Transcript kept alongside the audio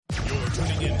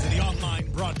tuning in to the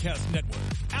online broadcast network,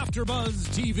 AfterBuzz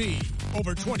TV.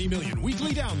 Over 20 million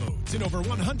weekly downloads in over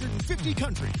 150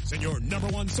 countries, and your number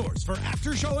one source for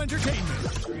after-show entertainment.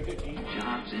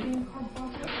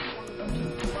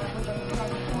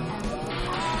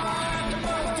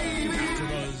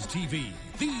 AfterBuzz TV,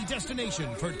 the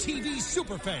destination for TV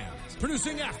superfans.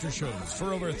 Producing aftershows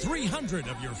for over 300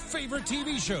 of your favorite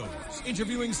TV shows.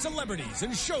 Interviewing celebrities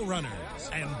and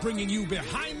showrunners. And bringing you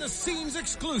behind-the-scenes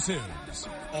exclusives.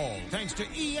 All thanks to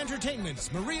E!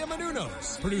 Entertainment's Maria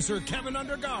Menounos, producer Kevin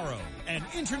Undergaro, and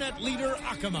internet leader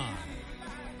Akamai.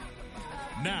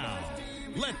 Now,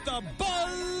 let the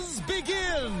buzz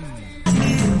begin!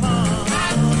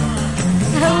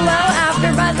 Hello,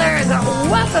 AfterBuzzers!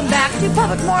 Welcome back to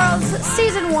Public Morals,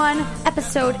 Season 1,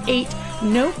 Episode 8,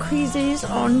 No Crazies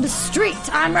on the Street.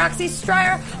 I'm Roxy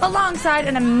Stryer, alongside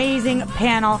an amazing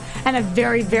panel and a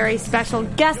very, very special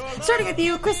guest. Starting with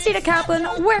you, Christina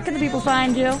Kaplan. Where can the people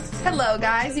find you? Hello,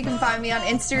 guys. You can find me on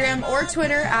Instagram or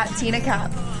Twitter at Tina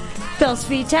Cap. Phil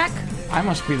Svitek. I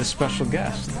must be the special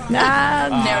guest.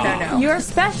 No. You're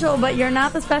special, but you're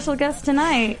not the special guest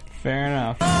tonight. Fair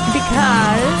enough.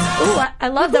 Because, I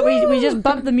love that we just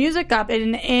bumped the music up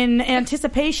in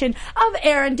anticipation of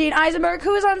Aaron Dean Eisenberg,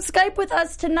 who is on Skype with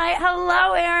us tonight.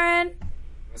 Hello, Aaron.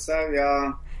 What's up,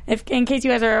 y'all? In case you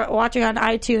guys are watching on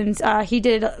iTunes, he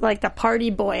did like the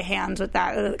party boy hands with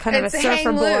that, kind of it's a surfer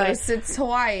hang boy. Loose. It's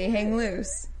Hawaii. Hang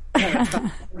loose.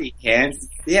 Party hands?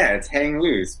 Yeah, it's hang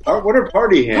loose. What are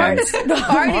party hands?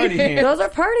 Party hands. Those are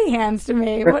party hands to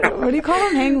me. What do you call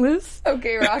them? Hang loose?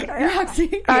 Okay,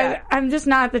 Roxy. Yeah. I'm just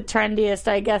not the trendiest,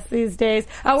 I guess, these days.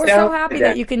 We're so happy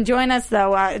that you can join us,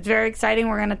 though. It's very exciting.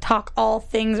 We're going to talk all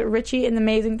things Richie and the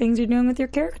amazing things you're doing with your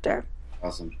character.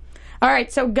 Awesome. All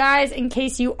right, so guys, in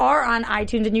case you are on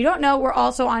iTunes and you don't know, we're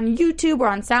also on YouTube, we're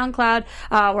on SoundCloud,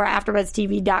 we're at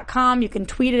AfterBuzzTV.com. You can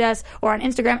tweet at us or on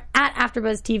Instagram at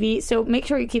AfterBuzzTV. So make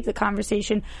sure you keep the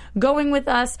conversation going with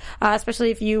us, especially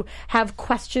if you have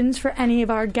questions for any of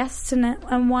our guests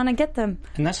and want to get them.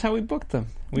 And that's how we booked them.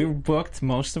 We booked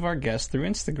most of our guests through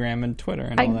Instagram and Twitter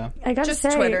and all that. I gotta Just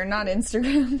say, Twitter, not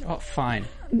Instagram. Oh, fine.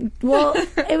 Well,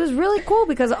 it was really cool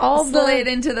because all slid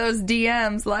into those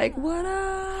DMs like, what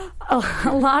up?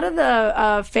 A lot of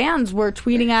the fans were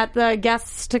tweeting at the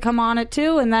guests to come on it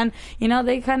too, and then,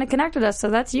 they kind of connected us. So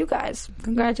that's you guys.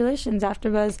 Congratulations,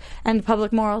 AfterBuzz and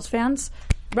Public Morals fans.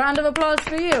 Round of applause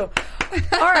for you.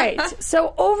 All right.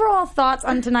 So overall thoughts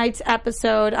on tonight's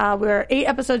episode. We're 8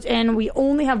 episodes in. We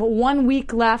only have 1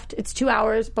 week left. It's 2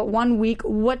 hours, but 1 week.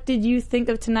 What did you think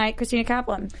of tonight, Christina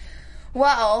Kaplan?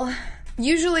 Well,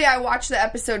 usually I watch the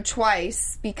episode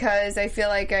twice because I feel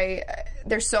like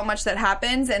there's so much that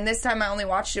happens, and this time I only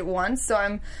watched it once, so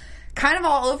I'm kind of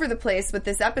all over the place with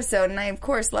this episode, and I, of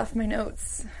course, left my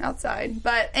notes outside.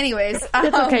 But anyways. It's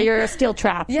okay. You're a steel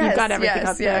trap. Yes, You've got everything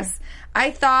up there. Yes.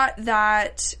 I thought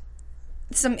that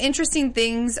some interesting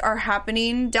things are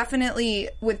happening, definitely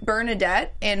with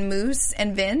Bernadette and Moose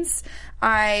and Vince.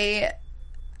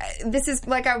 This is,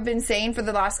 like I've been saying for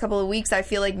the last couple of weeks, I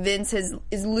feel like Vince is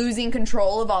losing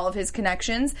control of all of his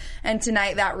connections, and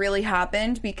tonight that really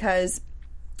happened because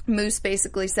Moose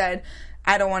basically said,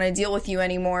 I don't want to deal with you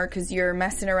anymore because you're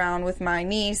messing around with my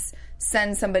niece.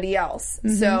 Send somebody else.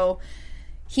 Mm-hmm. So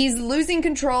he's losing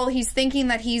control. He's thinking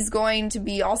that he's going to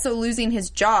be also losing his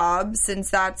job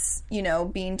since that's,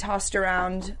 being tossed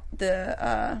around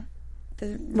the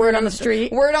word on the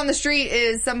street. Word on the street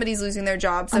is somebody's losing their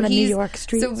job. So on the New York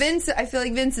streets. So Vince, I feel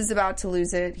like Vince is about to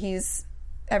lose it.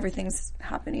 Everything's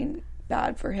happening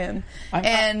bad for him.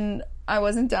 I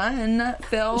wasn't done,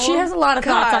 Phil. She has a lot of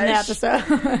thoughts on the episode.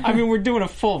 I mean, we're doing a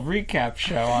full recap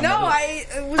show on I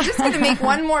was just going to make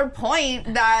one more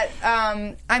point that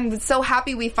I'm so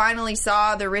happy we finally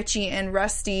saw the Richie and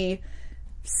Rusty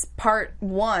part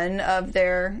 1 of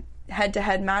their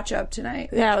head-to-head matchup tonight.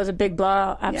 Yeah, it was a big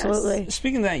blowout. Absolutely. Yes.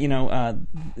 Speaking of that,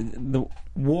 the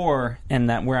war and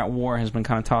that we're at war has been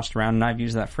kind of tossed around, and I've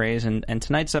used that phrase, and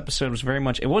tonight's episode was very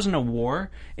much, it wasn't a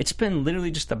war, it's been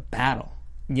literally just a battle.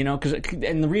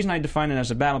 And the reason I define it as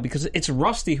a battle, because it's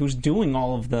Rusty who's doing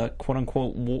all of the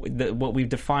quote-unquote what we've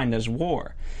defined as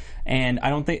war. And I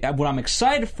don't think, what I'm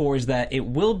excited for is that it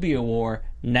will be a war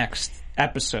next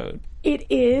episode. It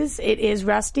is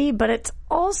Rusty, but it's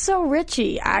also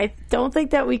Richie. I don't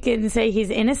think that we can say he's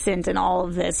innocent in all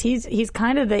of this. He's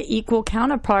kind of the equal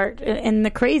counterpart in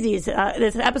the crazies.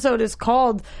 This episode is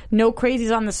called No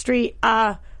Crazies on the Street.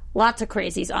 Lots of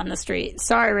crazies on the street.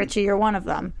 Sorry, Richie, you're one of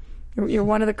them. You're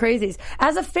one of the crazies.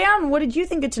 As a fan, what did you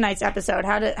think of tonight's episode?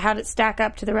 How did it stack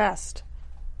up to the rest?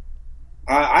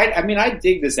 I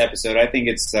dig this episode. I think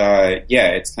it's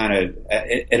kind of,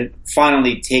 it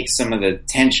finally takes some of the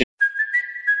tension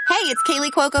it's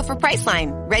Kaylee Cuoco for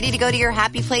Priceline. Ready to go to your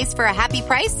happy place for a happy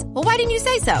price? Well, why didn't you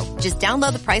say so? Just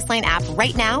download the Priceline app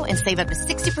right now and save up to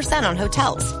 60% on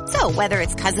hotels. So whether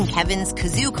it's Cousin Kevin's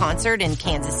Kazoo Concert in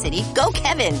Kansas City, go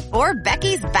Kevin, or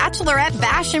Becky's Bachelorette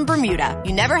Bash in Bermuda,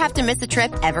 you never have to miss a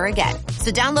trip ever again.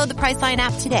 So download the Priceline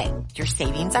app today. Your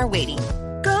savings are waiting.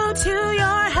 Go to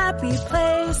your happy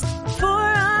place for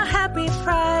a happy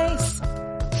price.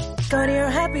 Go to your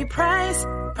happy price,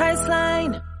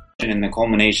 Priceline. And the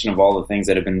culmination of all the things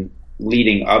that have been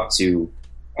leading up to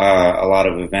a lot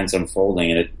of events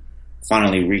unfolding, and it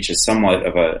finally reaches somewhat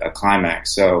of a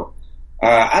climax. So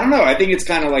I don't know. I think it's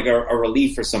kind of like a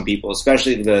relief for some people,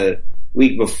 especially the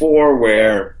week before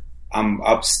where I'm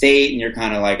upstate and you're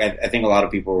kind of like, I think a lot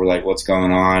of people were like, what's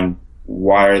going on?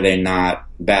 Why are they not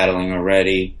battling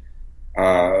already?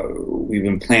 We've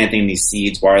been planting these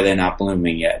seeds. Why are they not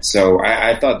blooming yet? So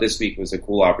I thought this week was a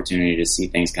cool opportunity to see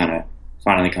things kind of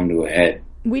finally come to a head.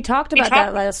 We talked about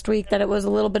that last week, that it was a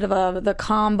little bit of the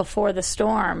calm before the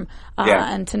storm.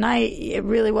 And tonight, it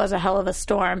really was a hell of a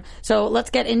storm. So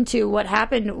let's get into what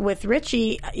happened with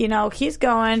Richie. You know, he's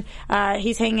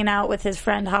hanging out with his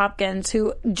friend Hopkins,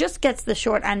 who just gets the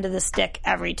short end of the stick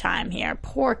every time here.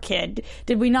 Poor kid.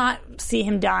 Did we not see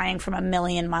him dying from a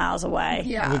million miles away?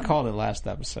 Yeah. We called it last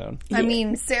episode. I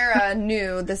mean, Sarah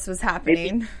knew this was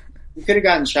happening. He could have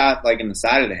gotten shot like in the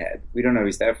side of the head. We don't know.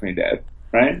 He's definitely dead.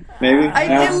 Right? Maybe?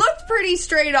 It looked pretty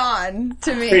straight on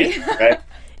to me. Right?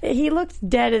 He looked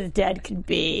dead as dead could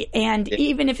be. And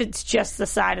even if it's just the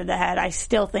side of the head, I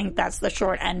still think that's the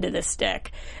short end of the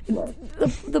stick.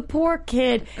 The poor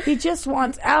kid, he just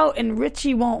wants out, and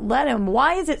Richie won't let him.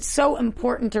 Why is it so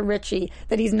important to Richie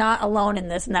that he's not alone in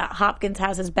this and that Hopkins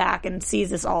has his back and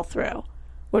sees this all through?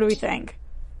 What do we think?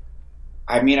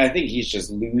 I mean, I think he's just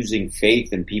losing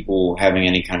faith in people having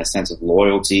any kind of sense of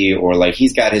loyalty, or like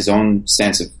he's got his own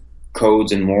sense of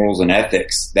codes and morals and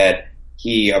ethics that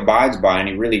he abides by, and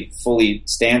he really fully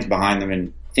stands behind them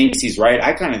and thinks he's right.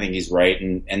 I kind of think he's right,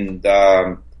 and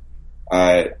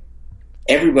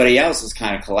everybody else is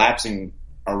kind of collapsing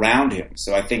around him.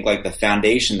 So I think like the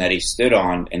foundation that he stood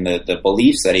on and the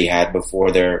beliefs that he had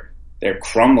before, they're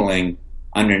crumbling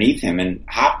underneath him. And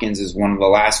Hopkins is one of the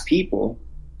last people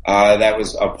that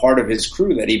was a part of his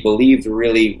crew that he believed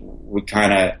really would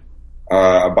kind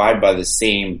of abide by the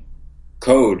same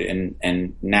code,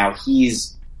 and now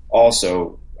he's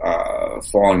also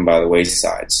falling by the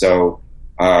wayside. So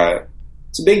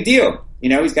it's a big deal. You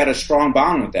know, he's got a strong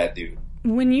bond with that dude.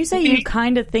 When you say you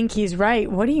kind of think he's right,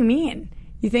 what do you mean?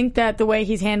 You think that the way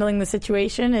he's handling the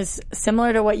situation is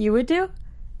similar to what you would do?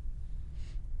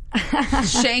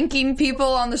 Shanking people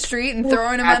on the street and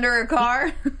throwing them under a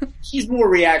car. He's more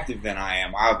reactive than I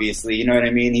am, obviously. You know what I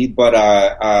mean?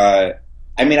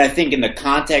 I mean, I think in the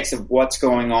context of what's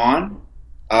going on,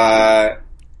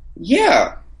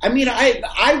 yeah. I mean,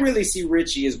 I really see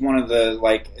Richie as one of the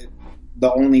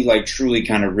only truly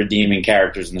kind of redeeming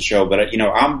characters in the show. But you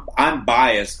know, I'm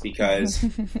biased because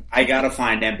I gotta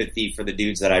find empathy for the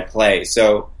dudes that I play.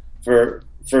 So for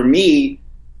me,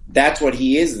 that's what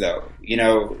he is, though. You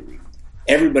know,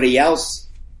 everybody else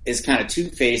is kind of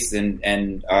two-faced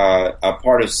and a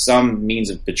part of some means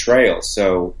of betrayal.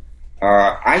 So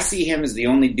I see him as the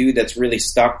only dude that's really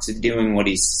stuck to doing what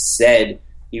he said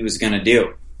he was going to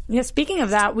do. Yeah, speaking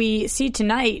of that, we see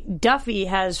tonight Duffy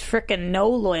has frickin' no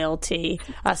loyalty,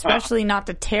 especially not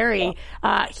to Terry.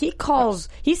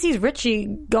 He sees Richie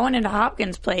going into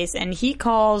Hopkins' place, and he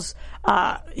calls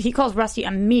Rusty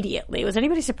immediately. Was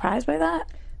anybody surprised by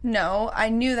that? No, I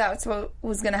knew that's what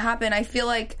was going to happen. I feel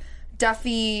like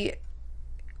Duffy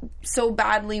so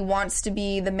badly wants to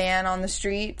be the man on the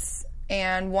streets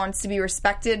and wants to be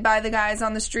respected by the guys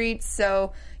on the streets,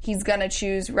 so he's going to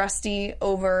choose Rusty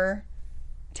over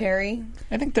Terry.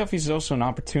 I think Duffy's also an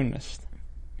opportunist.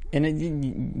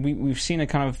 And we've seen it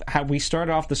kind of how we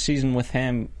started off the season with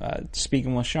him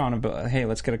speaking with Sean about, hey,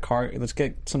 let's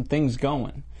get some things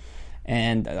going.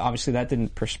 And obviously that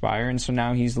didn't perspire, and so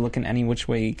now he's looking any which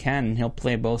way he can, and he'll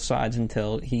play both sides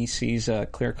until he sees a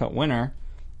clear-cut winner,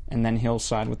 and then he'll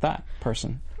side with that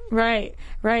person. Right.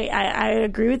 I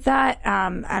agree with that,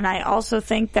 and I also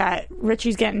think that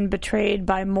Richie's getting betrayed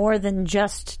by more than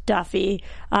just Duffy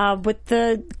with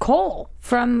the Cole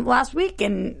from last week,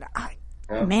 and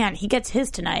man, he gets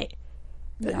his tonight.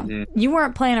 Mm-hmm. You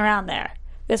weren't playing around there.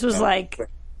 This was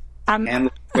and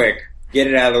quick. Get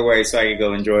it out of the way so I can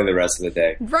go enjoy the rest of the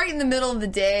day. Right in the middle of the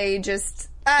day, just,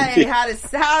 hey,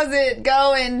 how's it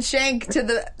going? Shank to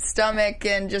the stomach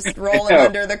and just rolling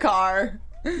under the car.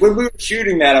 When we were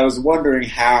shooting that, I was wondering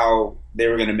how they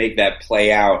were going to make that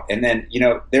play out. And then, you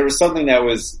know, there was something that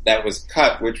was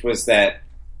cut, which was that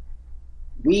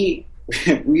we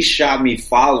we shot me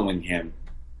following him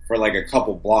for like a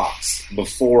couple blocks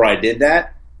before I did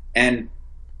that. And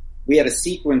we had a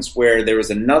sequence where there was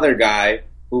another guy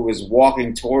who was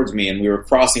walking towards me, and we were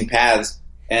crossing paths,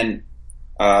 and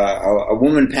a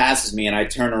woman passes me, and I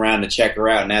turn around to check her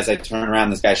out. And as I turn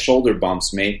around, this guy shoulder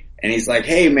bumps me, and he's like,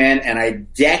 "Hey, man!" And I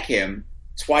deck him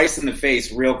twice in the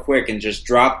face real quick and just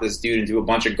drop this dude into a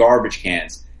bunch of garbage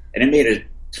cans. And it made a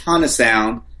ton of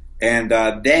sound. And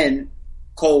then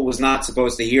Cole was not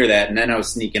supposed to hear that, and then I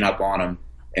was sneaking up on him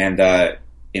and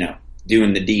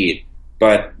doing the deed.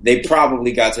 But they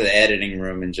probably got to the editing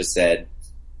room and just said,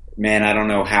 "Man, I don't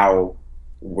know how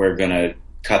we're gonna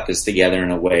cut this together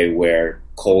in a way where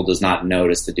Cole does not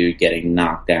notice the dude getting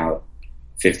knocked out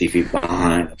 50 feet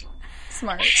behind him."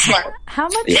 Smart. How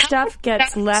much stuff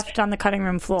gets left on the cutting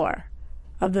room floor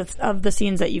of the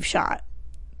scenes that you've shot?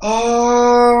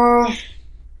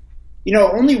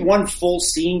 Only one full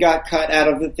scene got cut out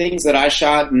of the things that I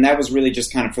shot, and that was really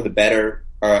just kind of for the better,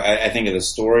 I think, of the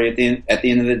story at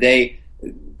the end of the day.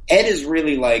 Ed is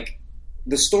really like,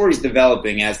 the story's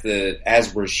developing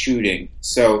as we're shooting.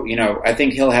 So, I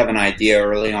think he'll have an idea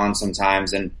early on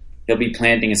sometimes, and he'll be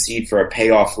planting a seed for a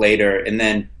payoff later. And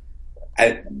then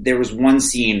there was one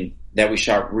scene that we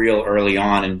shot real early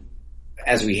on, and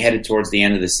as we headed towards the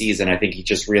end of the season, I think he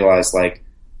just realized, like,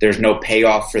 there's no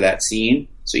payoff for that scene.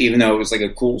 So even though it was like a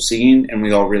cool scene and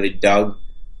we all really dug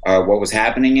what was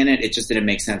happening in it, it just didn't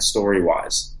make sense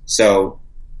story-wise. So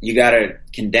you got to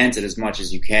condense it as much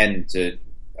as you can to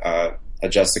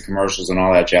adjust the commercials and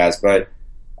all that jazz. But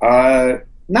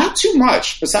not too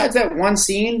much. Besides that one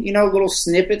scene, little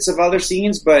snippets of other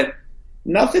scenes, but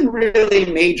nothing really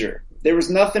major. There was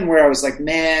nothing where I was like,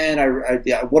 man,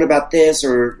 what about this?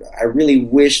 Or I really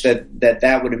wish that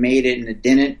would have made it and it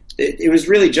didn't. It was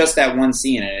really just that one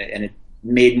scene, and it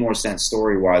made more sense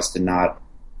story-wise to not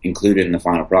include it in the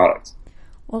final product.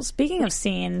 Well, speaking of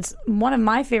scenes, one of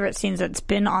my favorite scenes that's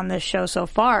been on this show so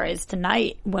far is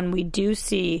tonight when we do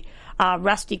see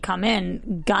Rusty come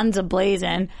in, guns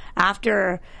a-blazing,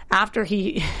 after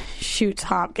he shoots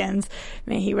Hopkins,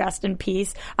 may he rest in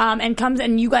peace, and comes,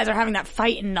 and you guys are having that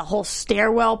fight in the whole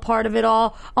stairwell part of it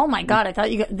all. Oh my God, I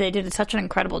thought they did such an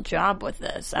incredible job with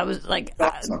this. I was like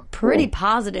pretty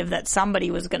positive that somebody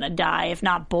was going to die, if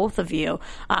not both of you.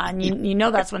 And you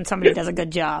know that's when somebody does a good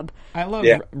job. I love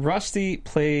Rusty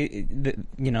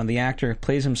the actor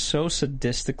plays him so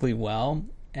sadistically well.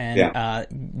 And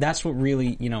that's what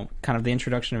really, kind of the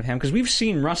introduction of him, because we've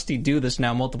seen Rusty do this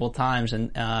now multiple times, and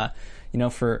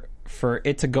for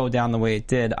it to go down the way it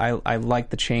did, I like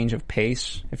the change of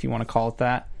pace, if you want to call it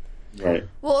that. Right.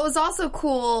 Well, it was also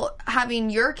cool having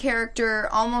your character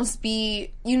almost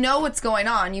be, what's going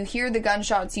on. You hear the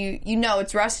gunshots, you know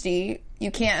it's Rusty.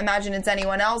 You can't imagine it's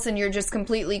anyone else, and you're just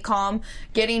completely calm,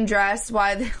 getting dressed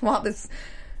while this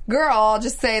girl, I'll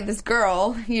just say this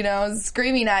girl, is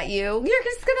screaming at you, "You're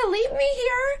just gonna leave me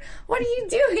here? What are you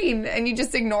doing?" And you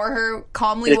just ignore her,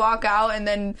 calmly walk out, and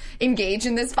then engage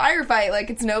in this firefight like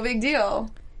it's no big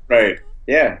deal. Right.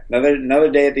 Yeah. Another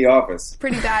day at the office.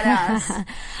 Pretty badass.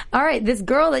 All right, this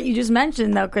girl that you just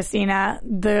mentioned, though, Christina,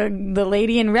 the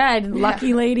lady in red,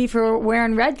 lucky lady for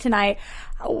wearing red tonight.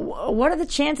 What are the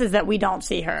chances that we don't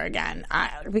see her again?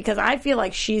 Because I feel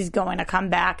like she's going to come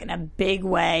back in a big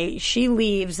way. She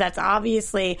leaves. That's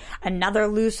obviously another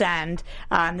loose end.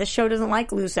 This show doesn't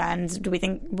like loose ends. What do we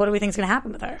think is going to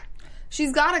happen with her?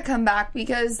 She's got to come back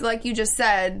because, like you just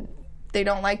said, they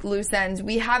don't like loose ends.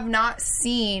 We have not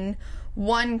seen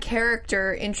one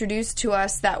character introduced to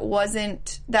us that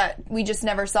we just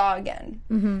never saw again.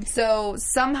 Mm-hmm. So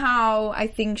somehow I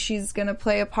think she's going to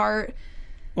play a part.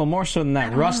 Well, more so than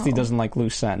that, Rusty doesn't like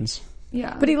loose ends.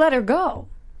 Yeah. But he let her go.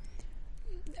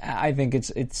 I think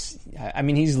it's I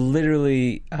mean, he's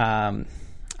literally, I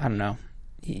don't know.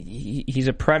 He's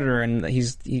a predator, and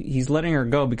he's letting her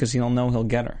go because he'll know he'll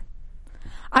get her.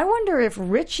 I wonder if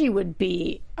Richie would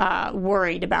be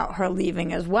worried about her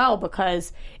leaving as well,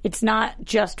 because it's not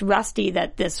just Rusty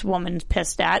that this woman's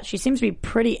pissed at. She seems to be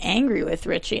pretty angry with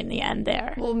Richie in the end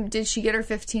there. Well, did she get her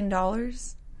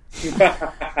 $15?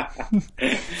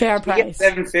 Fair price.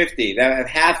 $7.50. That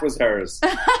half was hers.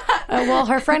 Well,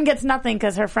 her friend gets nothing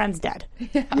because her friend's dead.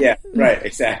 Yeah, right,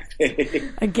 exactly.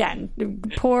 Again,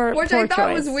 poor Which poor I thought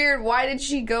choice. was weird. Why did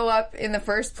she go up in the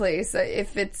first place?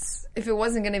 If it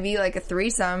wasn't going to be like a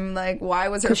threesome, like why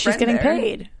was her friend she's getting there?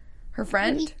 paid. Her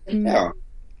friend? No.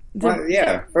 Well,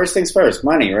 yeah, first things first.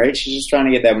 Money, right? She's just trying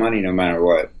to get that money no matter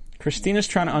what. Christina's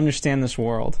trying to understand this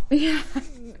world. Yeah.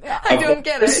 I don't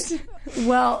get it.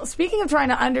 Well, speaking of trying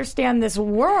to understand this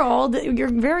world, you're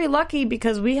very lucky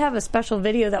because we have a special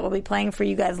video that we'll be playing for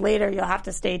you guys later. You'll have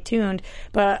to stay tuned.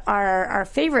 But our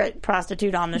favorite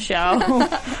prostitute on the show,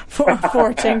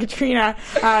 Fortune Katrina,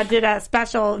 did a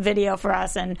special video for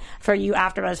us and for you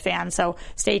AfterBuzz fans. So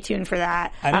stay tuned for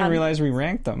that. I didn't realize we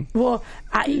ranked them. Well,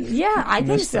 I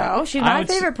think so. She's my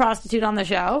favorite prostitute on the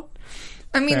show.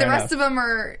 I mean, Fair the enough. rest of them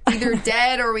are either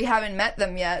dead or we haven't met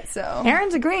them yet. So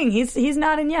Aaron's agreeing. He's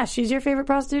nodding yes. She's your favorite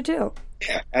prostitute too.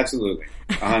 Yeah, absolutely.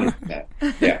 100%.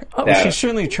 Yeah. She's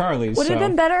certainly Charlie's. Would it have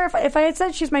been better if I had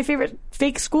said she's my favorite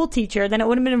fake school teacher? Then it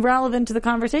would have been relevant to the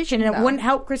conversation, and it wouldn't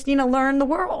help Christina learn the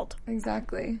world.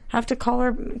 exactly. Have to call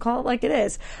it like it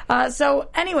is. So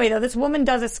anyway, though, this woman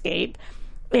does escape,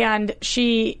 and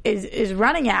she is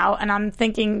running out, and I'm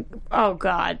thinking, oh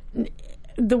God.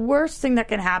 The worst thing that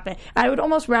can happen, I would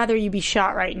almost rather you be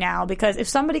shot right now, because if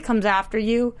somebody comes after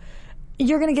you,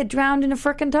 you're going to get drowned in a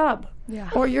frickin' tub. Yeah.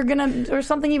 Or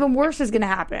something even worse is going to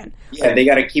happen. Yeah, they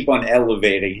got to keep on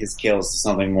elevating his kills to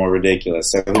something more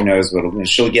ridiculous. So who knows what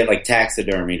she'll get, like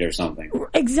taxidermied or something.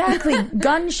 Exactly.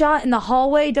 Gunshot in the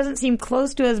hallway doesn't seem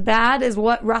close to as bad as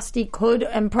what Rusty could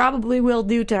and probably will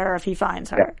do to her if he finds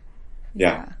her.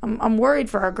 Yeah. I'm worried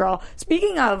for her, girl.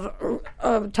 Speaking of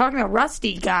talking about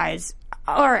Rusty, guys,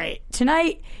 all right,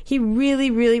 tonight, he really,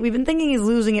 we've been thinking he's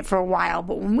losing it for a while,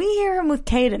 but when we hear him with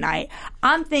Kay tonight,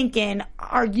 I'm thinking,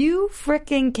 are you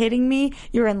freaking kidding me?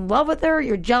 You're in love with her,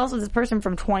 you're jealous of this person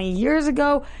from 20 years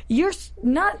ago, you're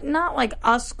not like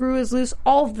a screw is loose,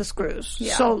 all of the screws,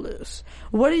 so loose.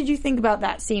 What did you think about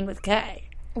that scene with Kay?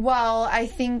 Well, I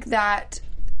think that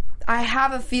I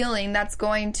have a feeling that's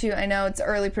going to, I know it's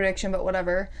early prediction, but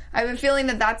whatever. I have a feeling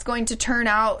that that's going to turn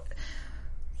out.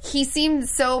 He seemed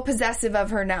so possessive of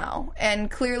her now,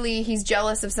 and clearly he's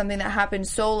jealous of something that happened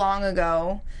so long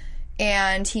ago,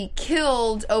 and he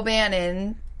killed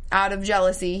O'Bannon out of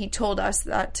jealousy. He told us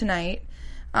that tonight.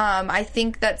 I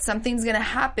think that something's going to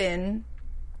happen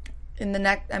in the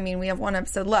next, I mean, we have one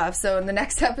episode left, so in the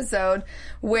next episode,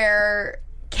 where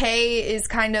Kay is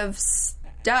kind of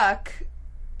stuck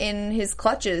in his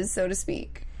clutches, so to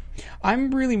speak. I'm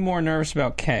really more nervous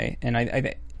about Kay,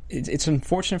 and it's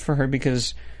unfortunate for her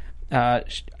because I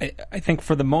think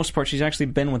for the most part she's actually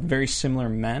been with very similar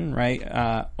men, right?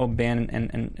 O'Bannon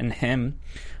and him,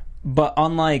 but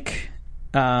unlike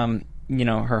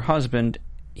her husband,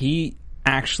 he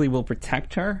actually will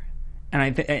protect her,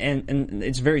 and and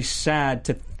it's very sad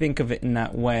to think of it in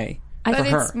that way. But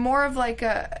for it's her. more of like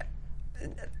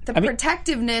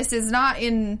protectiveness is not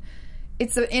in.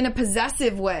 It's in a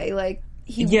possessive way, like.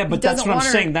 But that's what I'm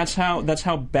saying. That's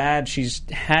how bad she's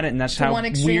had it, and that's how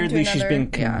weirdly she's been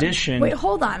conditioned. Wait,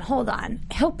 hold on.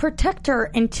 He'll protect her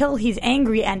until he's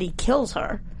angry and he kills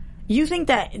her. You think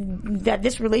that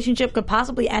this relationship could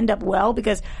possibly end up well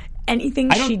because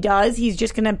anything she does, he's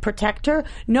just going to protect her?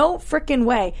 No frickin'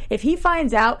 way. If he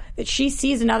finds out that she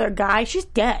sees another guy, she's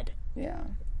dead. Yeah.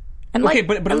 And okay,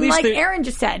 but at least Aaron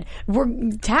just said,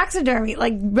 we're taxidermy,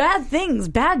 like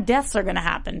bad deaths are going to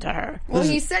happen to her. Well,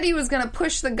 he said he was going to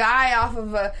push the guy off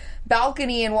of a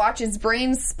balcony and watch his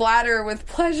brains splatter with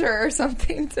pleasure or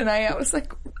something tonight. I was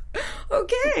like,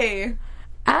 okay.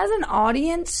 As an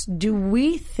audience, do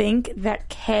we think that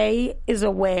Kay is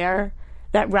aware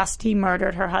that Rusty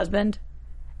murdered her husband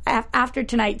after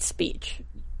tonight's speech?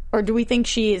 Or do we think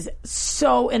she is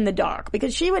so in the dark?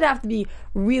 Because she would have to be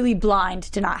really blind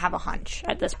to not have a hunch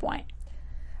at this point.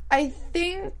 I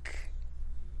think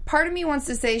part of me wants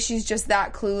to say she's just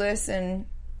that clueless and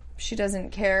she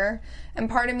doesn't care. And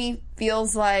part of me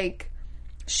feels like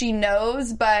she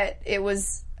knows, but it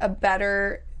was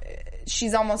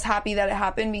she's almost happy that it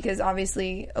happened because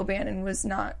obviously O'Bannon was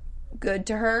not good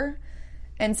to her.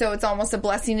 And so it's almost a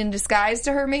blessing in disguise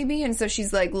to her maybe. And so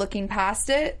she's like looking past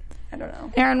it. I don't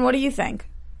know. Aaron, what do you think?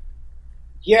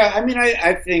 Yeah, I mean,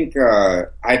 I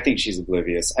think she's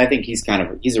oblivious. I think he's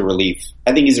a relief.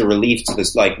 I think he's a relief to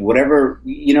this, like, whatever,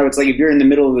 it's like if you're in the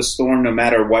middle of a storm, no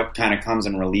matter what kind of comes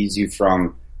and relieves you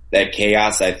from that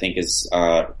chaos, I think is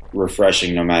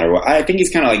refreshing no matter what. I think he's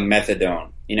kind of like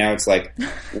methadone. It's like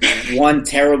one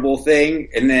terrible thing,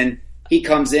 and then he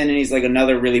comes in and he's like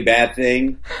another really bad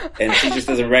thing, and she just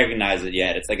doesn't recognize it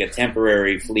yet. It's like a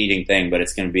temporary, fleeting thing, but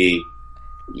it's going to be...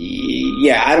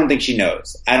 Yeah, I don't think she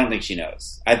knows.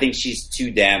 I think she's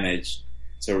too damaged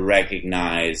to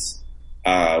recognize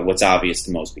what's obvious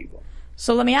to most people.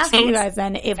 So let me ask you guys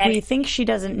then, if we think she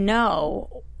doesn't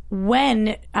know,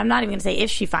 when, I'm not even going to say if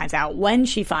she finds out, when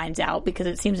she finds out, because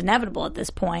it seems inevitable at this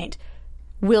point,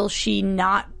 will she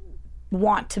not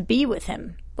want to be with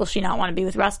him? Will she not want to be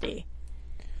with Rusty?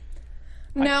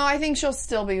 No, I think she'll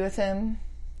still be with him.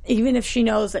 Even if she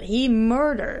knows that he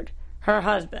murdered her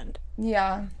husband.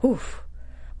 Yeah. Oof.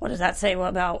 What does that say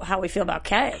about how we feel about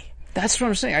Kay? That's what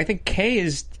I'm saying. I think Kay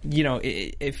is,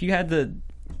 if you had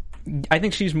I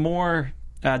think she's more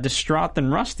distraught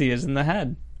than Rusty is in the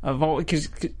head of all, because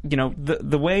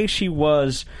the way she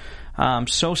was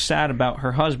so sad about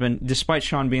her husband, despite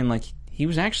Sean being like, he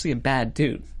was actually a bad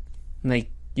dude. Like,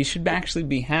 you should actually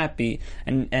be happy,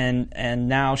 and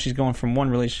now she's going from one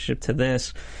relationship to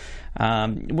this.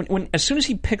 When as soon as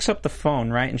he picks up the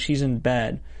phone, right, and she's in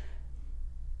bed,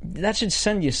 that should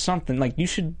send you something. Like, you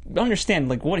should understand,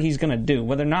 like, what he's gonna do,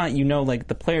 whether or not like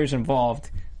the players involved.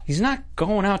 He's not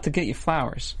going out to get you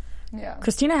flowers. Yeah.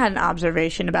 Christina had an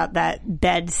observation about that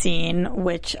bed scene,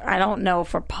 which I don't know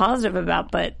if we're positive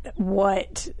about, but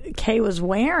what Kay was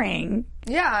wearing.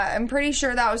 Yeah, I'm pretty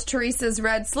sure that was Teresa's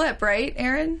red slip, right,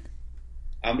 Aaron?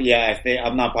 I'm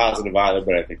not positive either,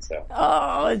 but I think so.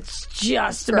 Oh, it's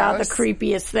just about the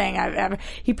creepiest thing I've ever...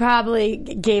 He probably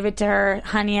gave it to her,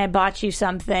 honey, I bought you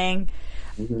something.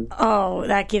 Mm-hmm. Oh,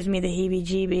 that gives me the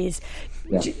heebie-jeebies.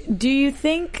 Yeah. Do you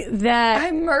think that...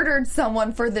 I murdered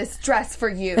someone for this dress for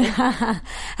you.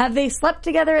 Have they slept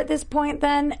together at this point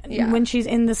then, when she's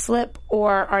in the slip?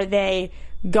 Or are they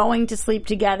going to sleep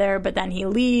together, but then he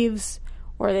leaves?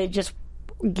 Or are they just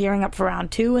gearing up for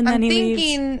round 2 and then he leaves? I'm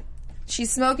thinking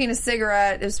she's smoking a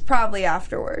cigarette. It's probably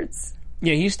afterwards.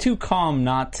 Yeah, he's too calm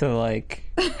not to, like,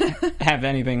 have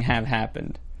anything have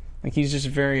happened. Like, he's just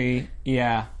very,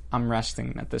 I'm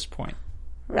resting at this point.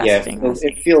 Resting.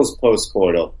 It feels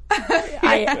post-coital.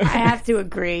 I have to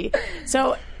agree.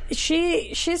 So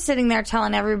she's sitting there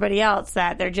telling everybody else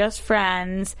that they're just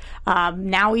friends.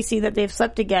 Now we see that they've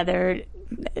slept together.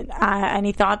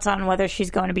 Any thoughts on whether she's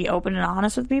going to be open and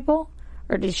honest with people?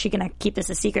 Or is she going to keep this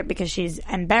a secret because she's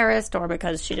embarrassed or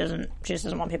because she just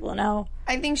doesn't want people to know?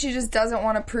 I think she just doesn't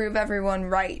want to prove everyone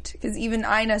right. Because even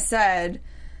Ina said...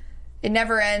 It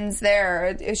never ends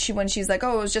there. When she's like,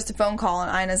 oh, it was just a phone call,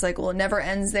 and Ina's like, well, it never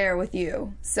ends there with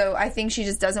you. So I think she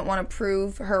just doesn't want to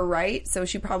prove her right, so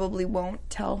she probably won't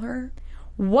tell her.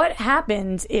 What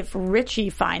happens if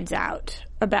Richie finds out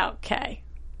about Kay?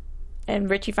 And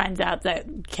Richie finds out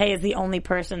that Kay is the only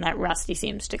person that Rusty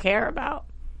seems to care about.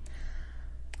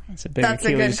 That's a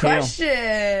good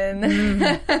question.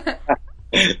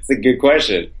 It's a good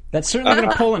question. That's certainly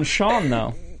going to pull in Sean,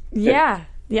 though. Yeah.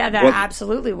 Yeah, that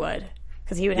absolutely would,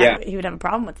 because he would have a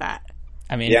problem with that.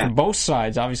 I mean, from both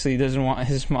sides. Obviously, he doesn't want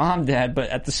his mom dead, but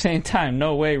at the same time,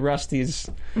 no way Rusty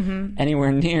is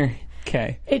anywhere near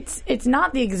Kay. It's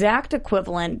not the exact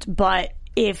equivalent, but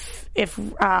if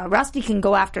Rusty can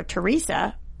go after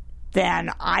Teresa, then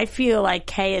I feel like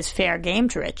Kay is fair game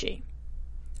to Richie.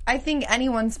 I think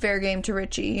anyone's fair game to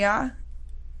Richie. Yeah.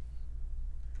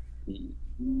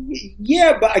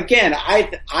 Yeah, but again,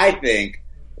 I think.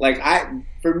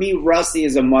 For me, Rusty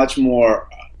is a much more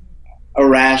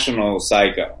irrational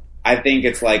psycho. I think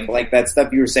it's like that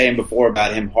stuff you were saying before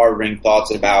about him harboring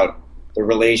thoughts about the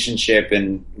relationship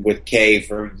and with Kay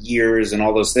for years and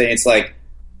all those things. It's like,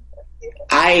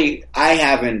 I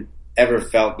haven't ever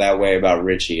felt that way about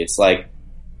Richie. It's like,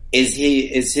 is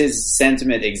his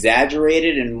sentiment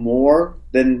exaggerated and more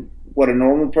than what a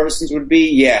normal person's would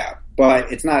be? Yeah,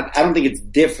 but it's not, I don't think it's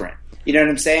different. You know what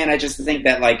I'm saying? I just think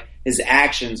that, like, his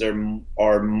actions are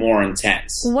more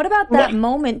intense. What about that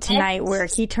moment tonight where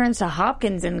he turns to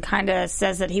Hopkins and kind of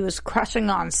says that he was crushing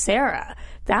on Sarah?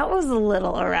 That was a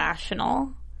little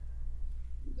irrational.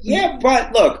 Yeah,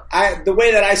 but look, the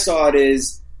way that I saw it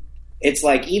is, it's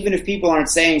like, even if people aren't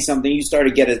saying something, you start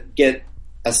to get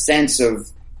a sense of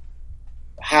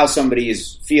how somebody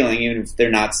is feeling, even if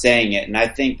they're not saying it. And I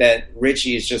think that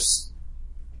Richie is just,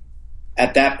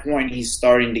 at that point, he's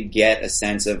starting to get a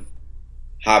sense of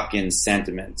Hopkins'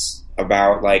 sentiments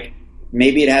about, like,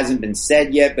 maybe it hasn't been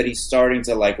said yet, but he's starting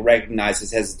to, like, recognize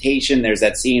his hesitation. There's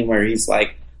that scene where he's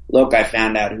like, look, I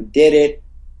found out who did it.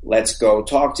 Let's go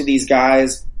talk to these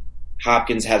guys.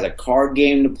 Hopkins has a card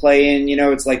game to play in. You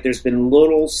know, it's like there's been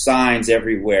little signs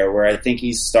everywhere where I think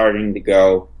he's starting to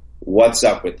go, what's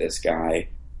up with this guy?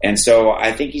 And so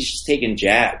I think he's just taking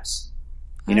jabs.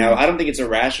 You know, I don't think it's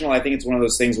irrational. I think it's one of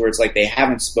those things where it's like they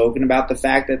haven't spoken about the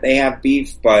fact that they have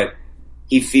beef, but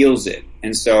he feels it.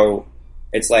 And so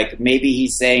it's like maybe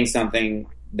he's saying something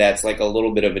that's like a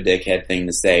little bit of a dickhead thing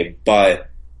to say, but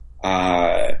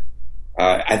I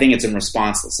think it's in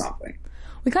response to something.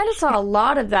 We kind of saw a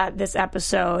lot of that this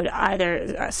episode,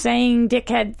 either saying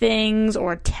dickhead things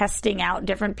or testing out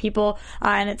different people.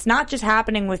 And it's not just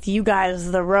happening with you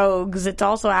guys, the rogues. It's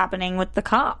also happening with the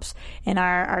cops in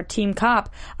our team cop.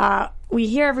 we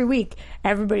hear every week,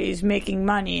 everybody's making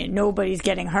money and nobody's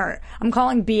getting hurt. I'm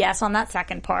calling BS on that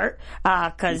second part,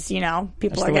 cause,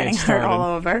 people are getting hurt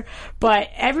all over. But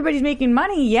everybody's making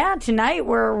money. Yeah, tonight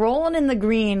we're rolling in the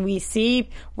green. We see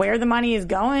where the money is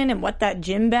going and what that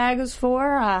gym bag is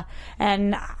for.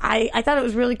 And I thought it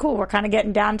was really cool. We're kind of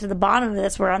getting down to the bottom of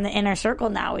this. We're on the inner circle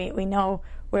now. We know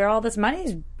where all this money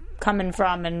is coming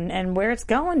from and where it's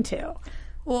going to.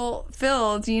 Well,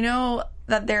 Phil, do you know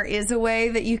that there is a way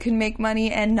that you can make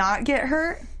money and not get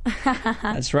hurt?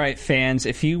 That's right, fans.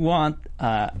 If you want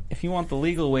the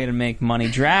legal way to make money,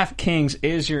 DraftKings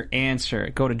is your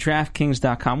answer. Go to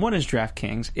DraftKings.com. What is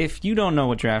DraftKings? If you don't know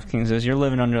what DraftKings is, you're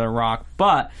living under a rock.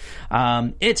 But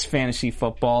it's fantasy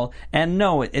football. And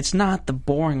no, it's not the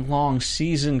boring long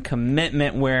season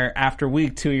commitment where after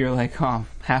week 2 you're like, oh,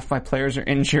 half my players are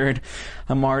injured.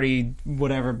 I'm already,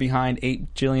 behind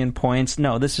 8 jillion points.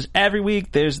 No, this is every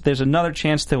week. There's another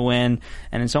chance to win.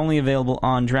 And it's only available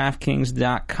on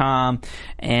DraftKings.com.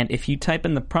 And if you type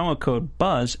in the promo code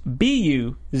BUZZ,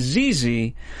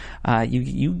 BUZZ,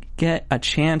 you get a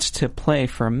chance to play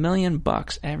for $1 million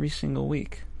every single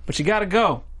week. But you got to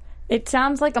go. It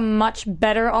sounds like a much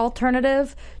better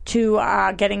alternative to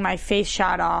getting my face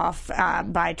shot off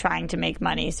by trying to make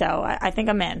money. So I think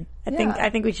I'm in. I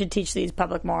think we should teach these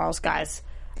public morals guys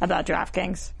about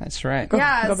DraftKings. That's right. Go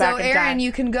so Aaron,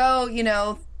 you can go,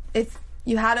 if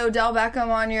you had Odell Beckham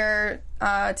on your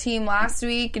team last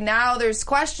week, and now there's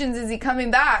questions, is he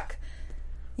coming back?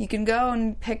 You can go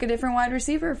and pick a different wide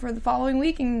receiver for the following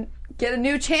week and get a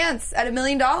new chance at $1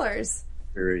 million.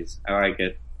 I like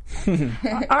it.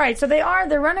 All right, so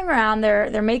they're running around,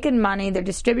 they're making money, they're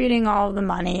distributing all of the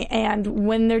money, and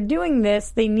when they're doing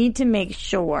this, they need to make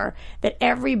sure that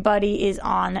everybody is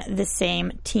on the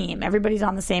same team. Everybody's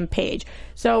on the same page.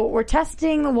 So we're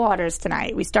testing the waters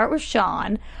tonight. We start with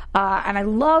Sean, and I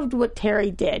loved what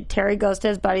Terry did. Terry goes to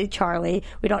his buddy Charlie.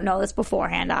 We don't know this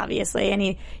beforehand, obviously, and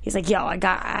he's like,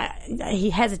 he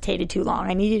hesitated too long.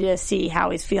 I needed to see how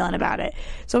he's feeling about it.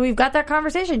 So we've got that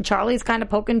conversation. Charlie's kind of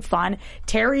poking fun.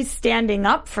 Terry's standing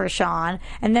up for Sean,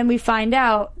 and then we find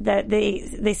out that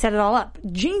they set it all up.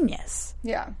 Genius.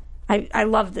 Yeah. I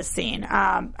love this scene.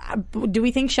 Do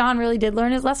we think Sean really did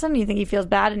learn his lesson? Do you think he feels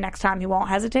bad and next time he won't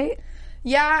hesitate?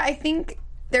 Yeah, I think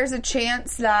there's a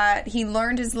chance that he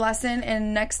learned his lesson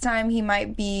and next time he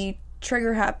might be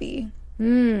trigger happy.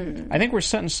 I think we're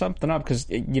setting something up because,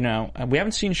 we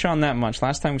haven't seen Sean that much.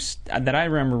 Last time that I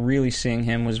remember really seeing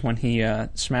him was when he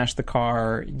smashed the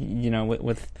car,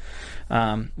 with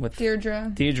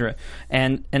Deirdre.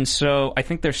 And so I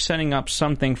think they're setting up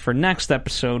something for next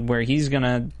episode where he's going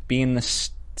to be in the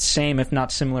same, if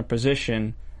not similar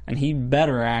position, and he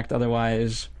better act,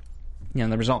 otherwise,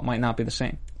 the result might not be the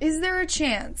same. Is there a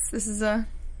chance, this is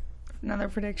another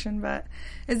prediction, but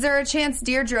is there a chance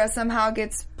Deirdre somehow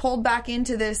gets pulled back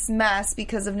into this mess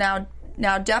because of now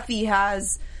Duffy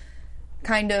has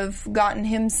kind of gotten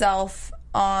himself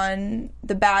on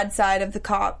the bad side of the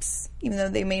cops, even though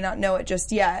they may not know it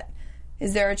just yet?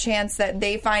 Is there a chance that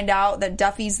they find out that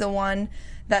Duffy's the one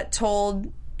that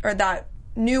told, or that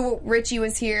knew Richie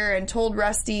was here and told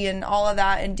Rusty and all of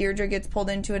that, and Deirdre gets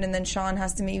pulled into it, and then Sean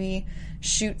has to maybe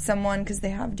shoot someone because they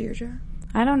have Deirdre?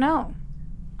 I don't know,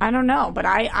 but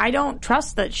I don't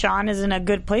trust that Sean is in a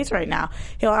good place right now.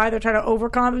 He'll either try to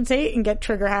overcompensate and get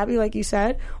trigger happy, like you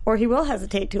said, or he will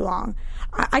hesitate too long.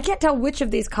 I can't tell which of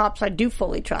these cops I do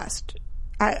fully trust.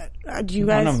 Do you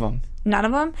guys? None of them. None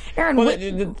of them? Aaron,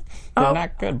 they're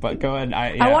not good, but go ahead.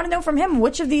 I want to know from him,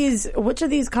 which of these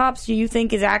cops do you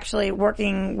think is actually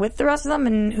working with the rest of them,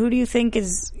 and who do you think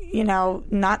is,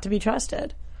 not to be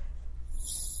trusted?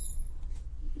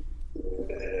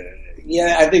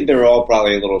 Yeah, I think they're all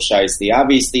probably a little shiesty.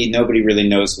 Obviously, nobody really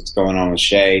knows what's going on with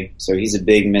Shay, so he's a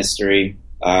big mystery.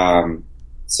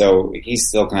 So he's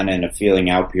still kind of in a feeling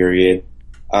out period.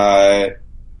 I'm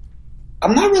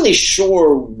not really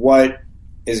sure what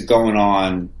is going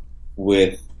on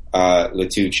with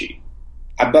Latucci.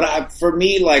 But for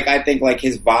me, I think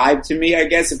his vibe to me, I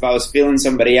guess, if I was feeling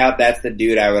somebody out, that's the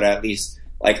dude I would at least...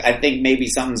 I think maybe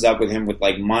something's up with him with,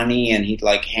 money, and he,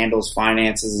 handles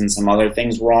finances and some other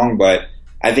things wrong, but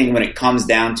I think when it comes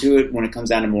down to it, when it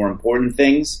comes down to more important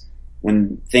things,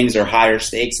 when things are higher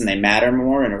stakes and they matter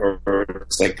more, or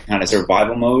it's, kind of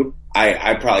survival mode,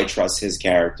 I probably trust his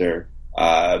character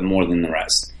more than the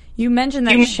rest. You mentioned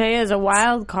that Shay is a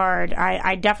wild card.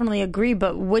 I definitely agree,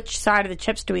 but which side of the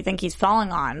chips do we think he's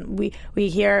falling on? We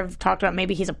have talked about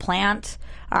maybe he's a plant.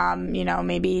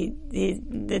 Maybe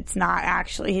he's not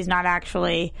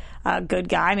actually a good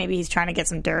guy. Maybe he's trying to get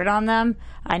some dirt on them.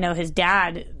 I know his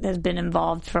dad has been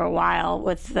involved for a while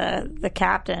with the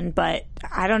captain, but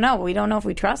I don't know. We don't know if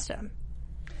we trust him.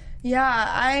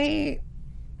 Yeah,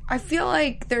 I feel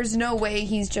like there's no way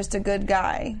he's just a good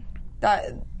guy.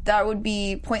 That would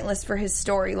be pointless for his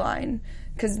storyline,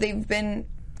 because they've been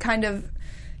kind of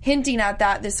hinting at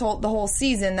that the whole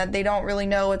season, that they don't really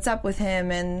know what's up with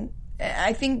him, and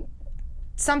I think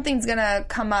something's gonna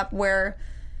come up where,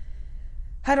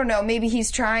 I don't know, maybe he's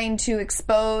trying to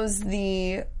expose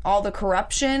all the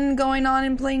corruption going on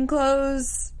in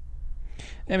Plainclothes.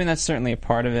 I mean, that's certainly a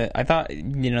part of it. I thought,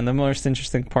 the most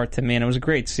interesting part to me, and it was a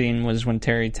great scene, was when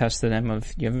Terry tested him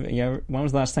of, when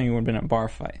was the last time you would have been at a bar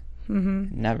fight?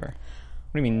 Mm-hmm. Never.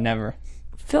 What do you mean, never?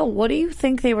 Phil, what do you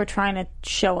think they were trying to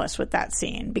show us with that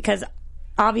scene? Because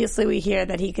obviously we hear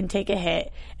that he can take a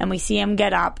hit, and we see him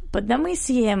get up, but then we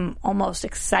see him almost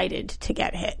excited to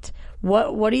get hit.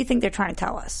 What do you think they're trying to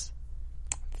tell us?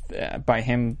 By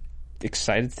him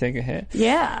excited to take a hit?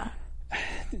 Yeah.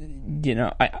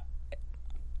 I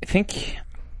think,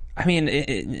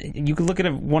 you could look at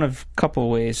it one of a couple of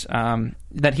ways.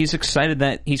 That he's excited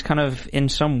that he's kind of, in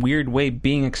some weird way,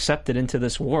 being accepted into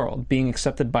this world, being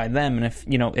accepted by them. And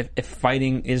if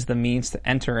fighting is the means to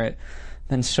enter it,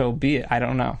 then so be it. I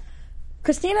don't know.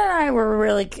 Christina and I were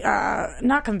really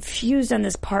not confused on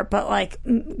this part, but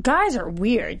guys are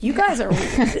weird. You guys are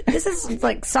weird. This is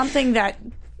something that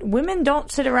women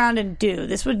don't sit around and do.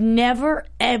 This would never,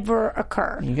 ever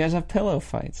occur. You guys have pillow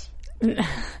fights.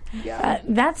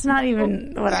 That's not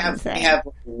even what I'm saying. We have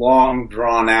long,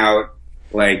 drawn out,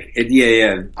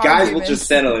 guys will just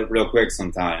settle it real quick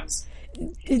sometimes.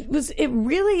 It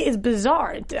really is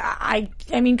bizarre. I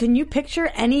mean, can you picture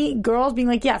any girls being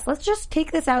like, yes, let's just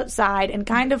take this outside and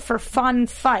kind of for fun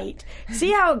fight.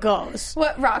 See how it goes.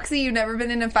 What, Roxy, you've never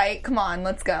been in a fight? Come on,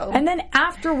 let's go. And then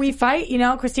after we fight,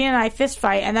 Christina and I fist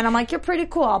fight, and then I'm like, you're pretty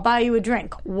cool, I'll buy you a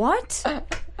drink. What?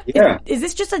 Yeah. Is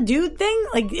this just a dude thing?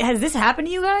 Has this happened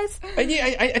to you guys?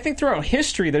 I think throughout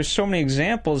history there's so many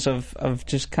examples of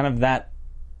just kind of that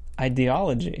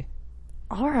ideology.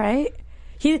 All right.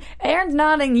 Aaron's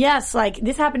nodding yes,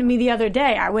 this happened to me the other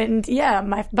day. I went and,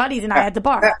 my buddies and I at the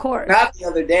bar, of course. Not the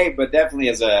other day, but definitely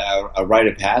as a rite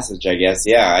of passage, I guess.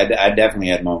 Yeah, I definitely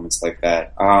had moments like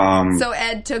that. So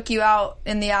Ed took you out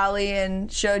in the alley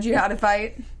and showed you how to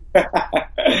fight? I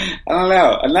don't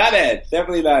know. Not Ed.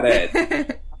 Definitely not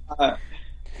Ed.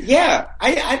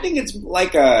 I think it's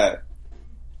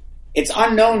it's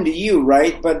unknown to you,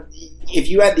 right? But if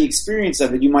you had the experience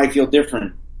of it, you might feel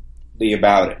differently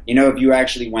about it. If you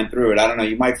actually went through it, I don't know,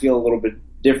 you might feel a little bit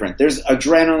different. There's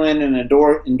adrenaline and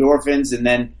endorphins, and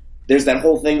then there's that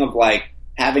whole thing of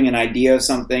having an idea of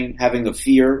something, having a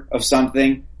fear of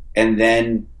something, and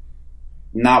then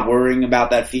not worrying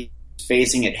about that fear,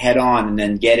 facing it head on, and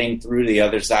then getting through the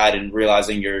other side and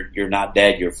realizing you're not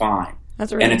dead, you're fine.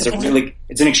 That's really and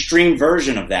it's an extreme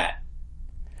version of that.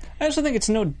 I also think it's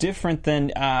no different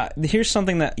than here's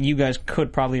something that you guys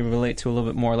could probably relate to a little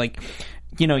bit more.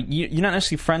 You're not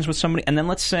necessarily friends with somebody, and then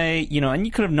let's say, and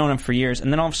you could have known him for years,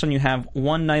 and then all of a sudden you have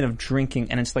one night of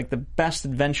drinking, and it's the best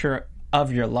adventure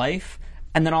of your life,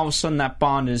 and then all of a sudden that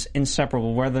bond is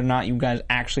inseparable, whether or not you guys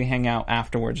actually hang out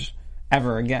afterwards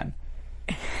ever again.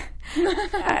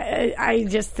 I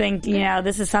just think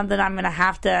this is something I'm gonna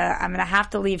have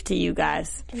to leave to you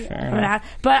guys.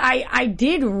 But I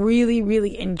did really,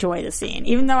 really enjoy the scene,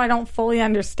 even though I don't fully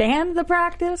understand the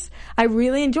practice. I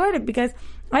really enjoyed it because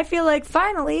I feel like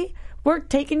finally we're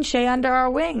taking Shay under our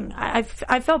wing. I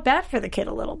felt bad for the kid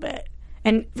a little bit,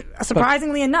 and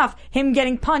surprisingly enough, him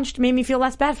getting punched made me feel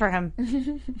less bad for him.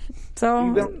 So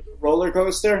you built a roller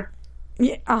coaster?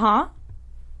 Yeah.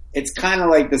 It's kind of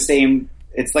like the same.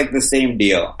 It's the same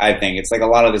deal, I think. It's a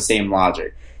lot of the same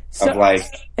logic.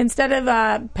 Instead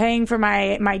of paying for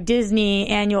my Disney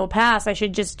annual pass, I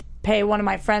should just pay one of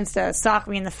my friends to sock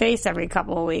me in the face every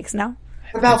couple of weeks, no?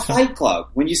 What about Fight Club?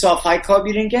 When you saw Fight Club,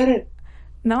 you didn't get it?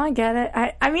 No, I get it.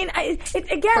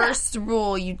 Again... First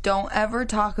rule, you don't ever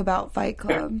talk about Fight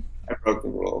Club. I broke the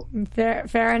rule.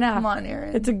 Fair enough. Come on,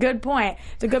 Aaron. It's a good point.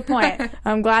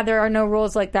 I'm glad there are no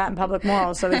rules like that in Public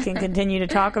Morals, so we can continue to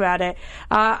talk about it.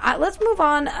 Let's move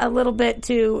on a little bit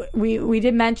to, we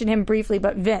did mention him briefly,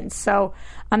 but Vince. So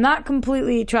I'm not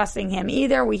completely trusting him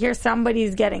either. We hear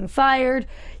somebody's getting fired.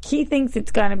 He thinks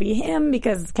it's going to be him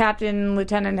because Captain and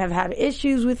Lieutenant have had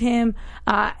issues with him.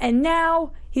 And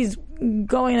now he's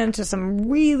going into some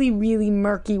really, really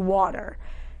murky water.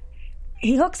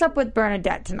 He hooks up with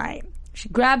Bernadette tonight. She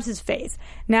grabs his face.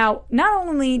 Now, not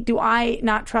only do I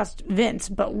not trust Vince,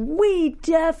 but we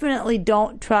definitely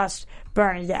don't trust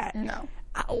Bernadette. No.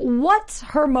 What's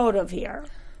her motive here?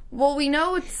 Well, we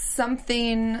know it's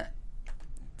something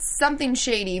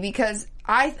shady because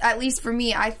at least for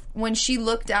me, when she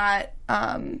looked at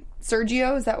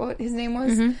Sergio, is that what his name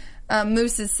was?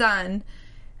 Moose's son,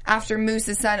 after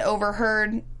Moose's son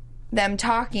overheard them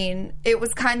talking, it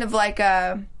was kind of like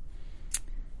I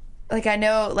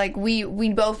know, like we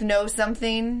both know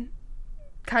something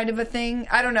kind of a thing.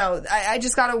 I don't know. I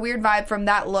just got a weird vibe from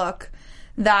that look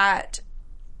that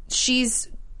she's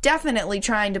definitely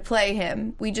trying to play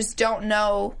him. We just don't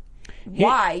know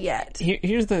why yet.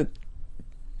 Here's the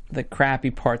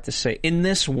crappy part to say. In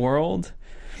this world,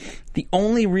 the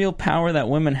only real power that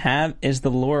women have is the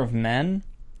lure of men,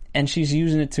 and she's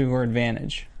using it to her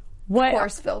advantage. Of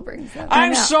course Phil brings that up.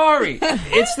 I'm sorry.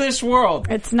 It's this world.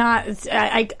 It's not.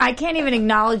 I can't even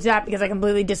acknowledge that because I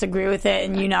completely disagree with it,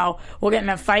 and we'll get in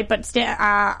a fight. But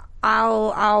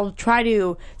I'll try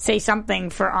to say something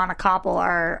for Anna Koppel,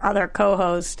 our other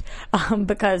co-host,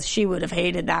 because she would have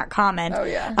hated that comment. Oh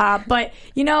yeah. But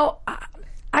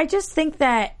I just think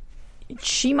that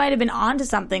she might have been onto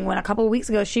something when a couple of weeks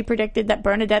ago she predicted that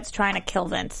Bernadette's trying to kill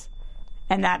Vince,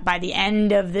 and that by the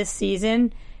end of this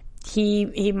season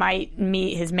he might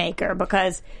meet his maker,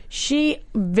 because she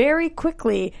very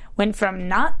quickly went from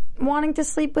not wanting to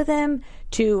sleep with him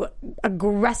to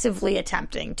aggressively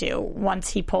attempting to once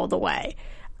he pulled away.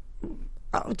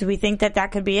 Do we think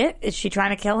that could be it? Is she trying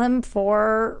to kill him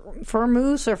for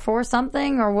Moose or for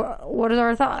something, or what are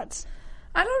our thoughts?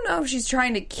 I don't know if she's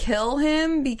trying to kill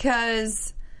him,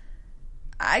 because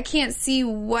I can't see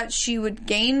what she would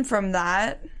gain from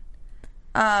that.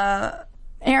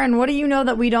 Aaron, what do you know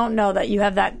that we don't know, that you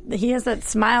have that, he has that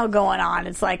smile going on?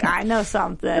 It's like, I know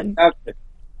something. I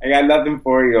got nothing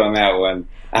for you on that one.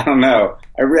 I don't know.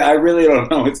 I really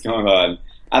don't know what's going on.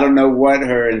 I don't know what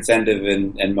her incentive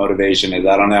and motivation is.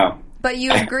 I don't know. But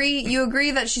you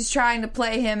agree that she's trying to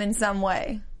play him in some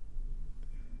way?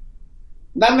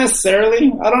 Not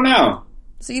necessarily. I don't know.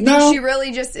 So you think she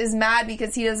really just is mad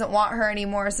because he doesn't want her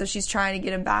anymore, so she's trying to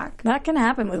get him back? That can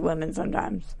happen with women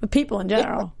sometimes. With people in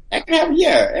general. That can happen,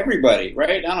 yeah, everybody,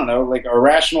 right? I don't know, like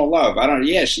irrational love. I don't know.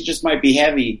 Yeah, she just might be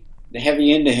heavy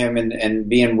into him and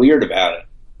being weird about it.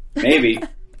 Maybe.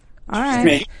 All right.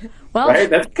 Maybe. Well, right?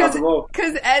 That's possible.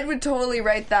 Because Ed would totally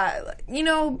write that.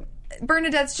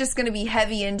 Bernadette's just going to be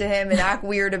heavy into him and act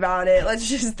weird about it. Let's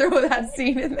just throw that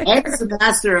scene in there. Ed's the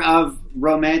master of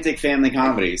romantic family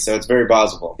comedy, so it's very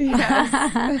possible.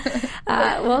 Yes.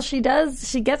 Well, she does.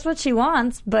 She gets what she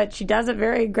wants, but she does it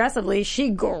very aggressively. She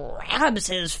grabs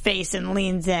his face and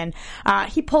leans in.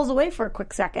 He pulls away for a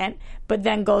quick second, but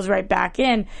then goes right back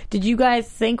in. Did you guys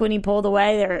think when he pulled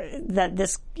away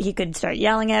that he could start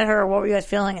yelling at her, or what were you guys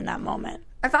feeling in that moment?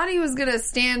 I thought he was going to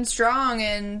stand strong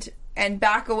and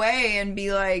back away and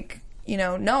be like,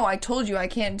 no, I told you I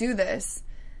can't do this.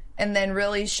 And then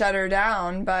really shut her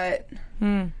down, but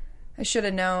I should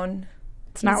have known.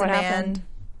 It's not what happened.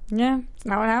 Yeah, it's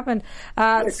not what happened.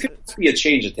 It could be a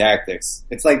change of tactics.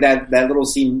 It's like that little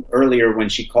scene earlier when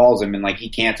she calls him and he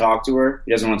can't talk to her.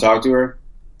 He doesn't want to talk to her.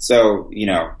 So,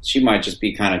 she might just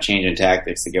be kind of changing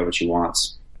tactics to get what she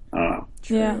wants. I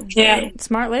don't know. Yeah.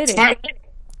 Smart lady.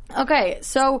 Okay,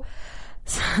 so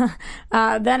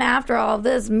then after all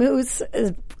this, Moose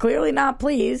is clearly not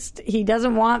pleased. He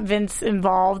doesn't want Vince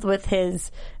involved with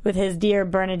his dear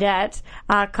Bernadette.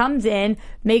 Comes in,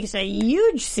 makes a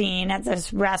huge scene at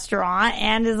this restaurant,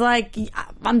 and is like,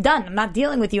 I'm done. I'm not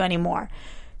dealing with you anymore.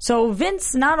 So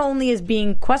Vince not only is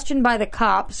being questioned by the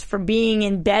cops for being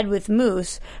in bed with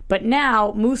Moose, but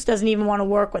now Moose doesn't even want to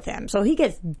work with him. So he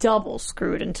gets double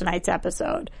screwed in tonight's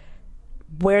episode.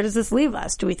 Where does this leave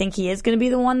us? Do we think he is going to be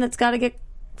the one that's got to get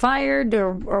fired,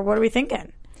 or what are we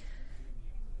thinking?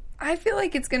 I feel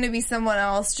like it's going to be someone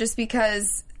else, just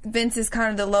because Vince is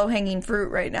kind of the low-hanging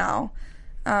fruit right now.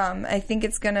 I think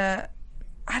it's going to...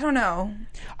 I don't know.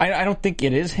 I don't think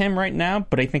it is him right now,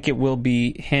 but I think it will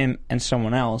be him and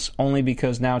someone else, only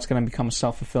because now it's going to become a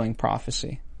self-fulfilling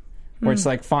prophecy. Where it's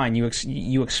like, fine,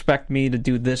 you expect me to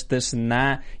do this, this, and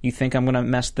that. You think I'm going to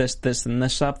mess this, and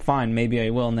this up? Fine, maybe I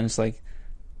will. And then it's like,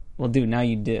 well, dude, now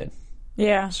you did.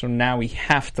 Yeah. So now we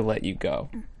have to let you go.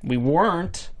 We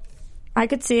weren't. I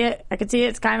could see it.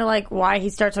 It's kind of like why he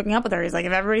starts hooking up with her. He's like,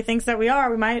 if everybody thinks that we are,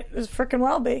 we might as freaking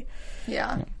well be.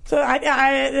 Yeah. So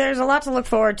there's a lot to look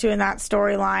forward to in that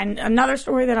storyline. Another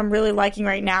story that I'm really liking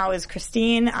right now is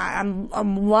Christine. I'm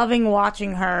loving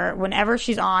watching her whenever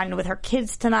she's on with her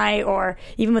kids tonight, or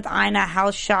even with Ina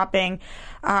house shopping.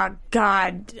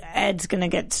 God, Ed's gonna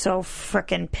get so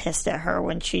frickin' pissed at her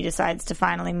when she decides to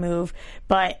finally move.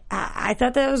 But I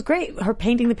thought that was great. Her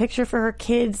painting the picture for her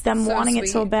kids, them wanting it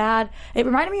so bad. It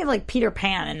reminded me of like Peter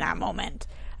Pan in that moment.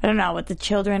 I don't know, with the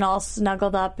children all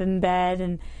snuggled up in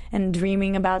bed and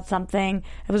dreaming about something.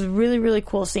 It was a really, really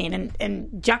cool scene.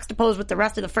 And juxtaposed with the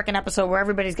rest of the frickin' episode where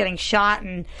everybody's getting shot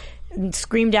and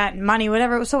screamed at and money,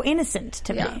 whatever. It was so innocent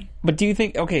to me. But do you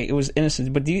think, okay, it was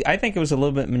innocent, but I think it was a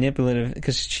little bit manipulative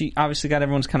because she obviously got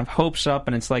everyone's kind of hopes up,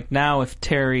 and it's like now if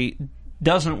Terry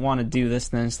doesn't want to do this,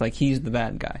 then it's like he's the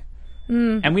bad guy.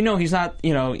 And we know he's not,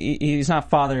 he's not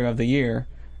Father of the Year,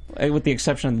 with the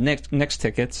exception of the Knicks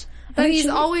tickets. But he's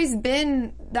always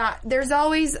been that. There's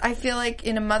always, I feel like,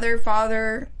 in a mother,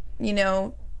 father,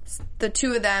 the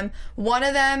two of them, one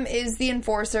of them is the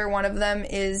enforcer, one of them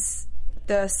is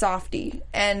the softie.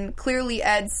 And clearly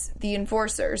Ed's the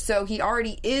enforcer, so he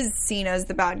already is seen as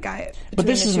the bad guy. But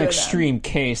this is an extreme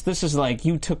case. This is like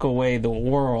you took away the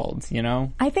world,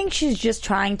 I think she's just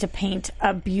trying to paint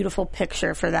a beautiful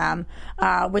picture for them,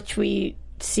 which we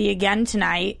see again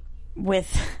tonight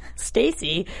with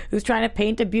Stacy, who's trying to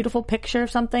paint a beautiful picture of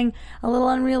something a little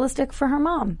unrealistic for her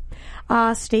mom.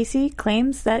 Stacy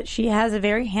claims that she has a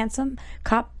very handsome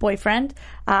cop boyfriend,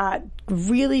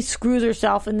 really screws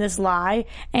herself in this lie,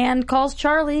 and calls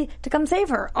Charlie to come save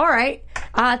her. All right,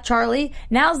 Charlie,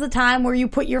 now's the time where you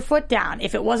put your foot down.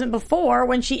 If it wasn't before,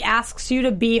 when she asks you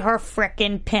to be her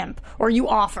frickin' pimp, or you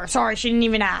offer. Sorry, she didn't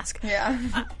even ask. Yeah.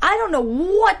 I don't know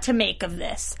what to make of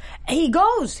this. He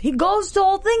goes to the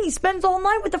whole thing. He spends the whole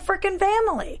night with the frickin'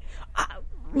 family.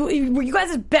 Were you guys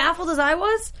as baffled as I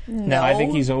was? No, I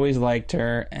think he's always liked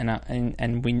her,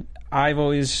 I've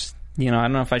always, I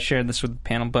don't know if I shared this with the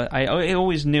panel, but I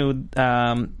always knew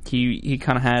he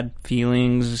kind of had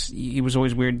feelings. He was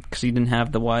always weird because he didn't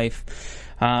have the wife.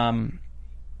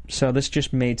 So this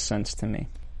just made sense to me.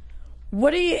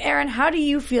 Aaron, how do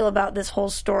you feel about this whole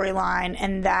storyline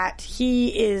and that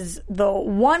he is the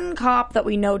one cop that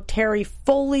we know Terry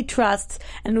fully trusts,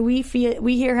 and we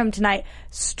hear him tonight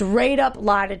straight up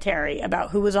lie to Terry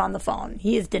about who was on the phone?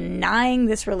 He is denying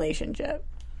this relationship.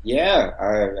 Yeah,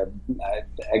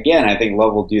 I think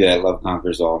love will do that. Love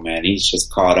conquers all, man. He's just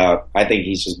caught up. I think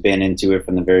he's just been into it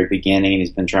from the very beginning, and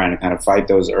he's been trying to kind of fight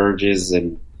those urges,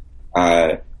 and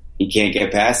he can't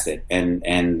get past it. And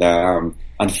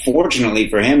unfortunately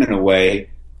for him, in a way,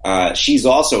 she's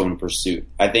also in pursuit.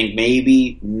 I think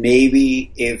maybe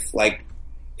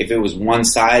if it was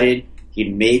one-sided,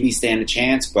 he'd maybe stand a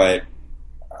chance, but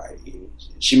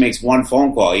she makes one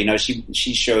phone call.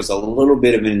 She shows a little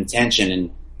bit of an intention,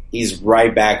 and he's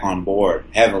right back on board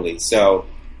heavily. So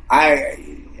I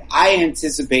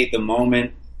anticipate the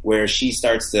moment where she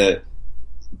starts to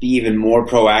be even more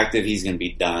proactive. He's going to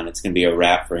be done. It's going to be a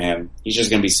wrap for him. He's just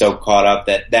going to be so caught up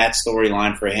that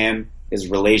storyline for him, his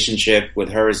relationship with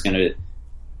her, is going to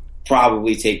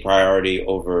probably take priority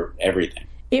over everything.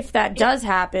 If that does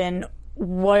happen,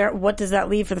 what does that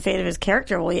leave for the fate of his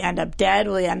character? Will he end up dead?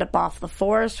 Will he end up off the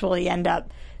force? Will he end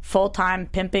up full-time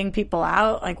pimping people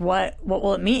out? Like, what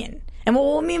will it mean? And what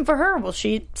will it mean for her? Will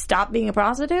she stop being a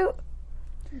prostitute?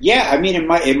 Yeah, I mean, it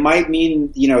might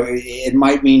mean, it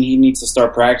might mean he needs to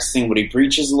start practicing what he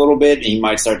preaches a little bit. He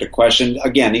might start to question.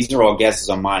 Again, these are all guesses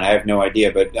on mine. I have no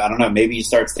idea, but I don't know. Maybe he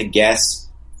starts to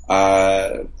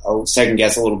second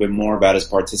guess a little bit more about his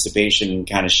participation in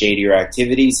kind of shadier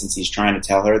activities, since he's trying to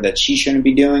tell her that she shouldn't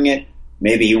be doing it.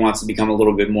 Maybe he wants to become a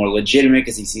little bit more legitimate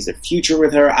because he sees a future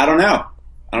with her. I don't know.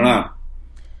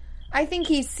 I think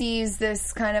he sees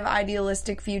this kind of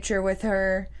idealistic future with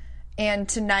her. And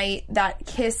tonight, that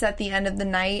kiss at the end of the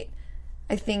night,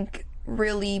 I think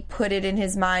really put it in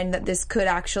his mind that this could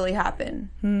actually happen.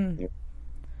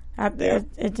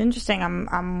 It's interesting.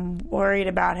 I'm worried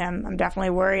about him. I'm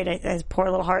definitely worried. His poor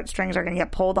little heartstrings are going to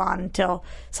get pulled on until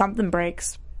something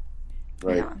breaks.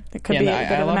 Right. Yeah, it could be a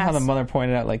bit I of a love mess. how the mother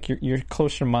pointed out, like, you're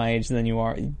closer to my age than you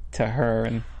are to her,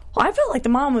 and Well, I felt like the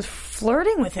mom was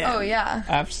flirting with him. Oh, yeah.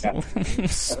 absolutely.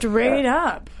 Straight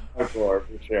up. For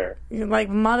sure. Like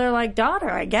mother, like daughter,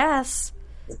 I guess.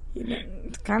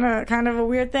 It's kind of a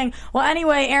weird thing. Well,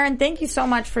 anyway, Aaron, thank you so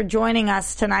much for joining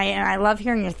us tonight, and I love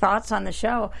hearing your thoughts on the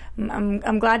show.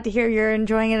 I'm glad to hear you're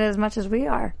enjoying it as much as we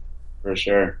are. For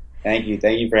sure. Thank you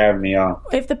for having me on.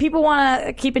 If the people want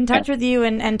to keep in touch with you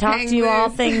and talk to you all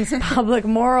things public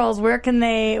morals, where can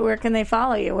they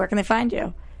follow you? Where can they find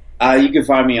you? You can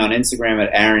find me on Instagram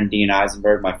at Aaron Dean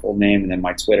Eisenberg, my full name, and then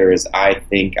my Twitter is I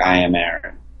Think I Am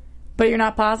Aaron. But you're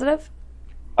not positive?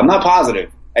 I'm not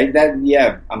positive.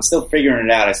 I'm still figuring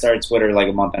it out. I started Twitter like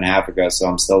a month and a half ago, so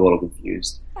I'm still a little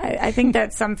confused. I think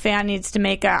that some fan needs to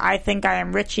make a I Think I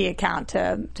Am Richie account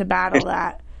to battle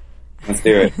that. Let's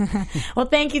do it. Well,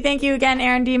 thank you again,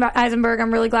 Aaron D. Eisenberg.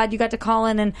 I'm really glad you got to call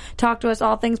in and talk to us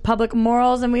all things public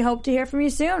morals, and we hope to hear from you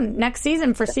soon next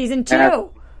season for season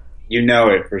 2. You know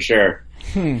it, for sure.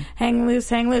 Hang loose,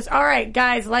 hang loose. All right,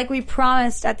 guys, like we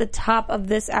promised at the top of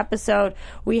this episode,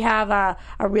 we have a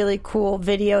really cool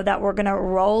video that we're going to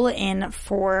roll in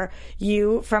for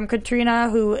you from Katrina,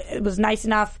 who was nice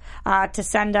enough to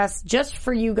send us just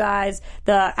for you guys,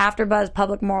 the AfterBuzz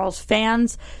Public Morals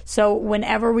fans. So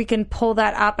whenever we can pull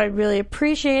that up, I really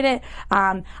appreciate it.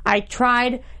 I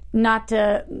tried not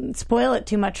to spoil it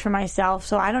too much for myself,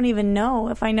 so I don't even know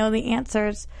if I know the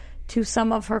answers to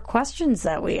some of her questions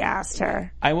that we asked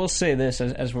her. I will say this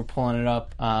as we're pulling it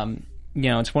up.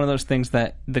 It's one of those things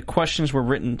that the questions were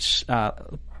written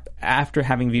after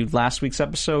having viewed last week's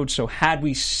episode. So had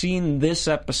we seen this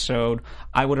episode,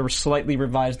 I would have slightly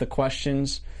revised the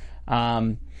questions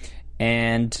and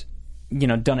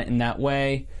done it in that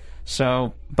way.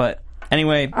 So, but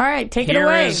anyway. All right, take it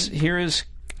away. Here's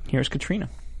Katrina.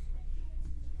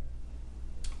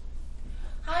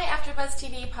 Hi, AfterBuzz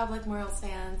TV Public Morals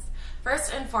fans.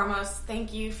 First and foremost,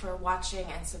 thank you for watching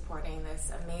and supporting this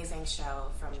amazing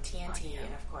show from TNT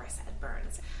and, of course, Ed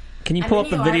Burns. Can you pull up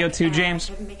the video too, James?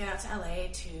 I couldn't make it out to LA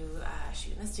to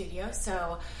shoot in the studio,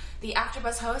 so the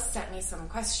AfterBuzz host sent me some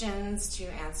questions to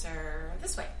answer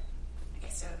this way.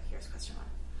 Okay, so here's question 1.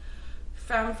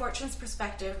 From Fortune's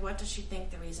perspective, what does she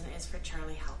think the reason is for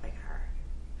Charlie helping her?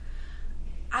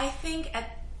 I think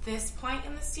at this point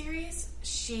in the series,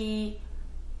 she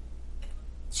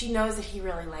knows that he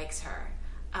really likes her.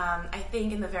 I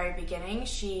think in the very beginning,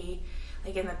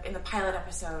 in the pilot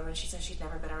episode when she said she'd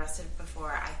never been arrested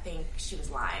before, I think she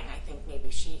was lying. I think maybe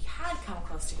she had come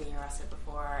close to being arrested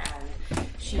before, and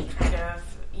she kind of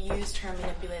used her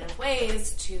manipulative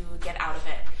ways to get out of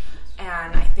it.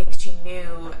 And I think she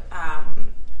knew, I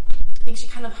think she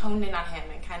kind of honed in on him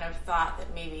and kind of thought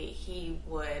that maybe he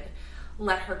would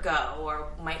let her go or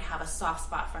might have a soft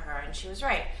spot for her, and she was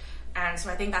right. And so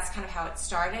I think that's kind of how it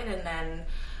started, and then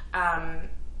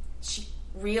she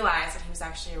realized that he was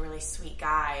actually a really sweet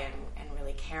guy and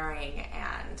really caring,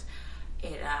 and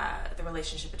the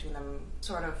relationship between them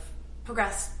sort of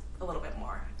progressed a little bit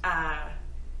more.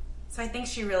 So I think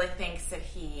she really thinks that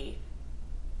he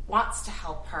wants to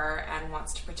help her and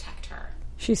wants to protect her.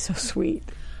 She's so sweet.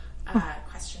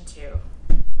 Question 2.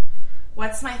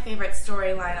 What's my favorite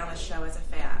storyline on the show as a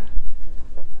fan?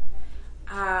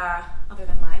 Other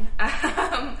than mine.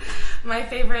 My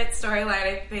favorite storyline,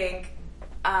 I think,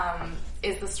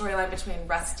 is the storyline between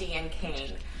Rusty and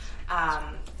Kane.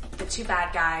 The two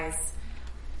bad guys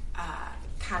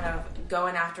kind of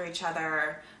going after each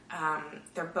other.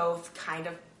 They're both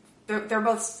they're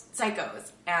both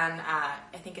psychos, and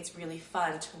I think it's really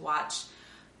fun to watch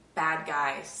bad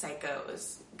guy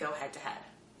psychos go head to head.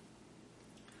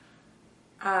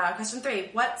 Question 3.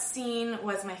 What scene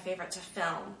was my favorite to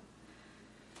film?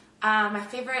 My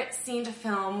favorite scene to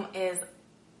film is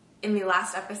in the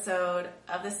last episode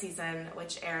of the season,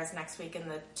 which airs next week in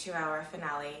the 2-hour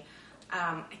finale.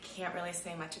 I can't really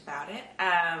say much about it,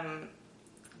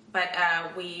 but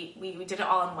we did it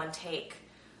all in one take,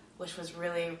 which was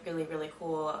really, really, really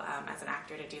cool as an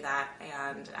actor to do that.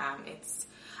 And it's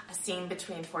a scene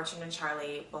between Fortune and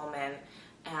Charlie Bullman,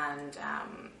 and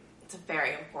it's a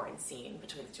very important scene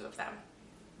between the two of them.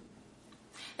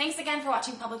 Thanks again for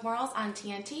watching Public Morals on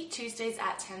TNT, Tuesdays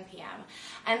at 10 p.m.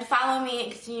 And follow me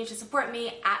and continue to support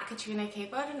me at Katrina K.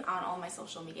 Bowden on all my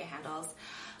social media handles.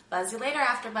 Buzz you later,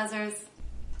 AfterBuzzers.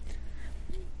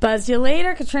 Buzz you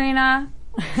later, Katrina.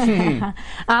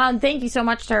 Thank you so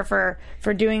much to her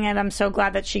for doing it. I'm so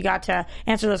glad that she got to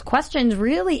answer those questions.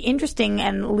 Really interesting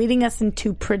and leading us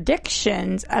into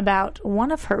predictions about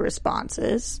one of her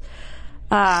responses.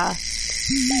 And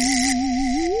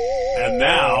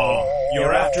now,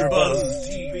 your AfterBuzz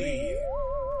TV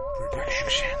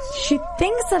predictions. She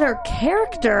thinks that her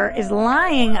character is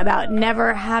lying about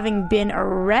never having been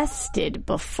arrested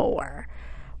before,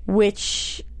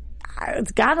 which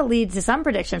it's got to lead to some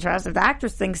predictions for us. If the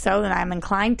actress thinks so, then I'm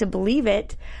inclined to believe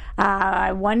it.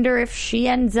 I wonder if she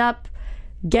ends up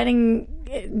getting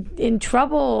in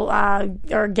trouble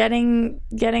or getting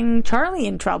Charlie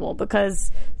in trouble, because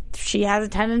she has a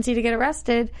tendency to get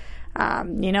arrested.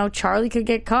 Charlie could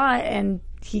get caught and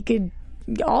he could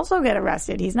also get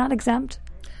arrested. He's not exempt.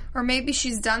 Or maybe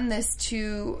she's done this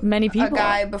to many people, a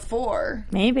guy before.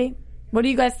 Maybe. What do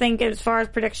you guys think as far as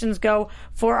predictions go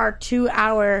for our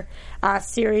 2-hour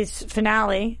series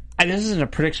finale? This isn't a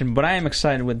prediction, but I am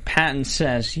excited when Patton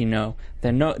says,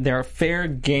 they're a fair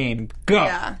game. Go.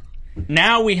 Yeah.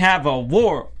 Now we have a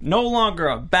war. No longer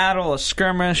a battle, a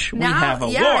skirmish. We have a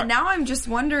war. Yeah, now I'm just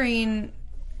wondering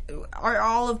are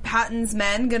all of Patton's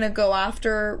men gonna go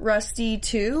after Rusty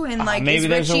too? And like, maybe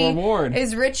there's a reward.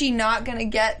 Is Richie not gonna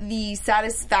get the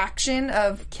satisfaction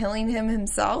of killing him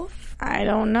himself? I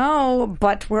don't know,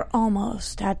 but we're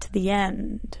almost at the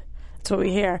end. That's what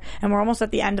we hear. And we're almost at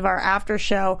the end of our after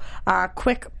show.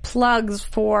 Quick plugs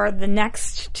for the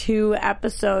next 2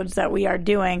 episodes that we are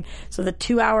doing. So the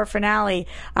 2-hour finale,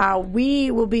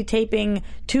 we will be taping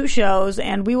 2 shows,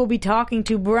 and we will be talking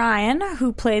to Brian,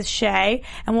 who plays Shay,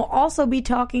 and we'll also be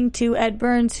talking to Ed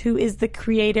Burns, who is the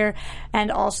creator, and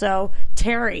also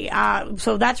Terry.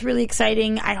 So that's really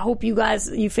exciting. I hope you guys,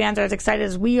 you fans, are as excited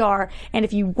as we are. And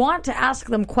if you want to ask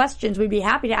them questions, we'd be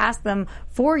happy to ask them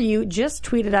for you. Just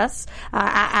tweet at us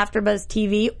at AfterBuzz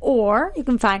TV, or you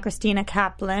can find Christina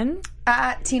Kaplan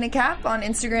at Tina Cap on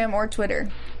Instagram or Twitter.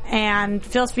 And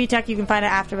Phil Svitek, you can find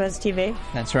at AfterBuzz TV.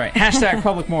 That's right. Hashtag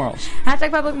Public Morals.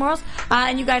 Hashtag Public Morals.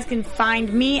 And you guys can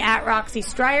find me at Roxy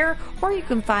Stryer, or you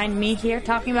can find me here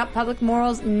talking about Public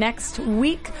Morals next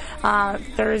week,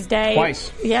 Thursday.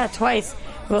 Twice. Yeah, twice.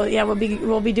 Well, yeah,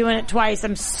 we'll be doing it twice.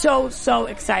 I'm so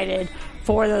excited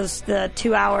for the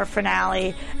 2-hour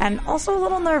finale, and also a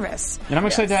little nervous. And I'm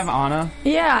excited to have Anna.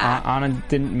 Yeah. Anna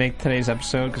didn't make today's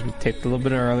episode because we taped a little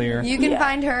bit earlier. You can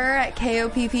find her at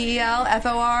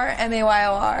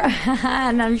KOPPELFORMAYOR.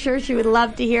 And I'm sure she would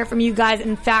love to hear from you guys.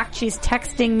 In fact, she's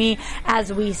texting me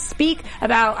as we speak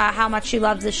about how much she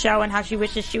loves the show and how she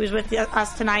wishes she was with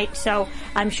us tonight. So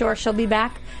I'm sure she'll be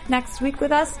back next week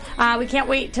with us. We can't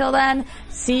wait till then.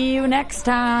 See you next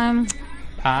time.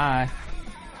 Bye.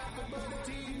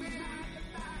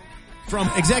 From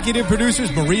executive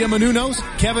producers Maria Menounos,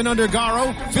 Kevin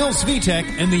Undergaro, Phil Svitek,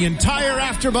 and the entire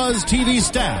AfterBuzz TV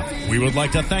staff, we would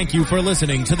like to thank you for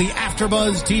listening to the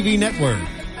AfterBuzz TV network.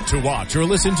 To watch or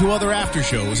listen to other after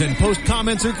shows and post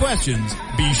comments or questions,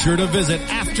 be sure to visit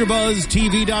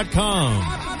AfterBuzzTV.com.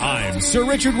 I'm Sir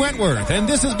Richard Wentworth, and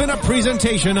this has been a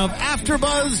presentation of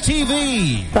AfterBuzz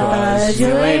TV. Buzz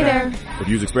you later. The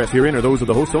views expressed herein are those of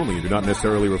the hosts only and do not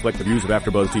necessarily reflect the views of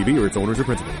AfterBuzz TV or its owners or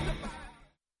principals.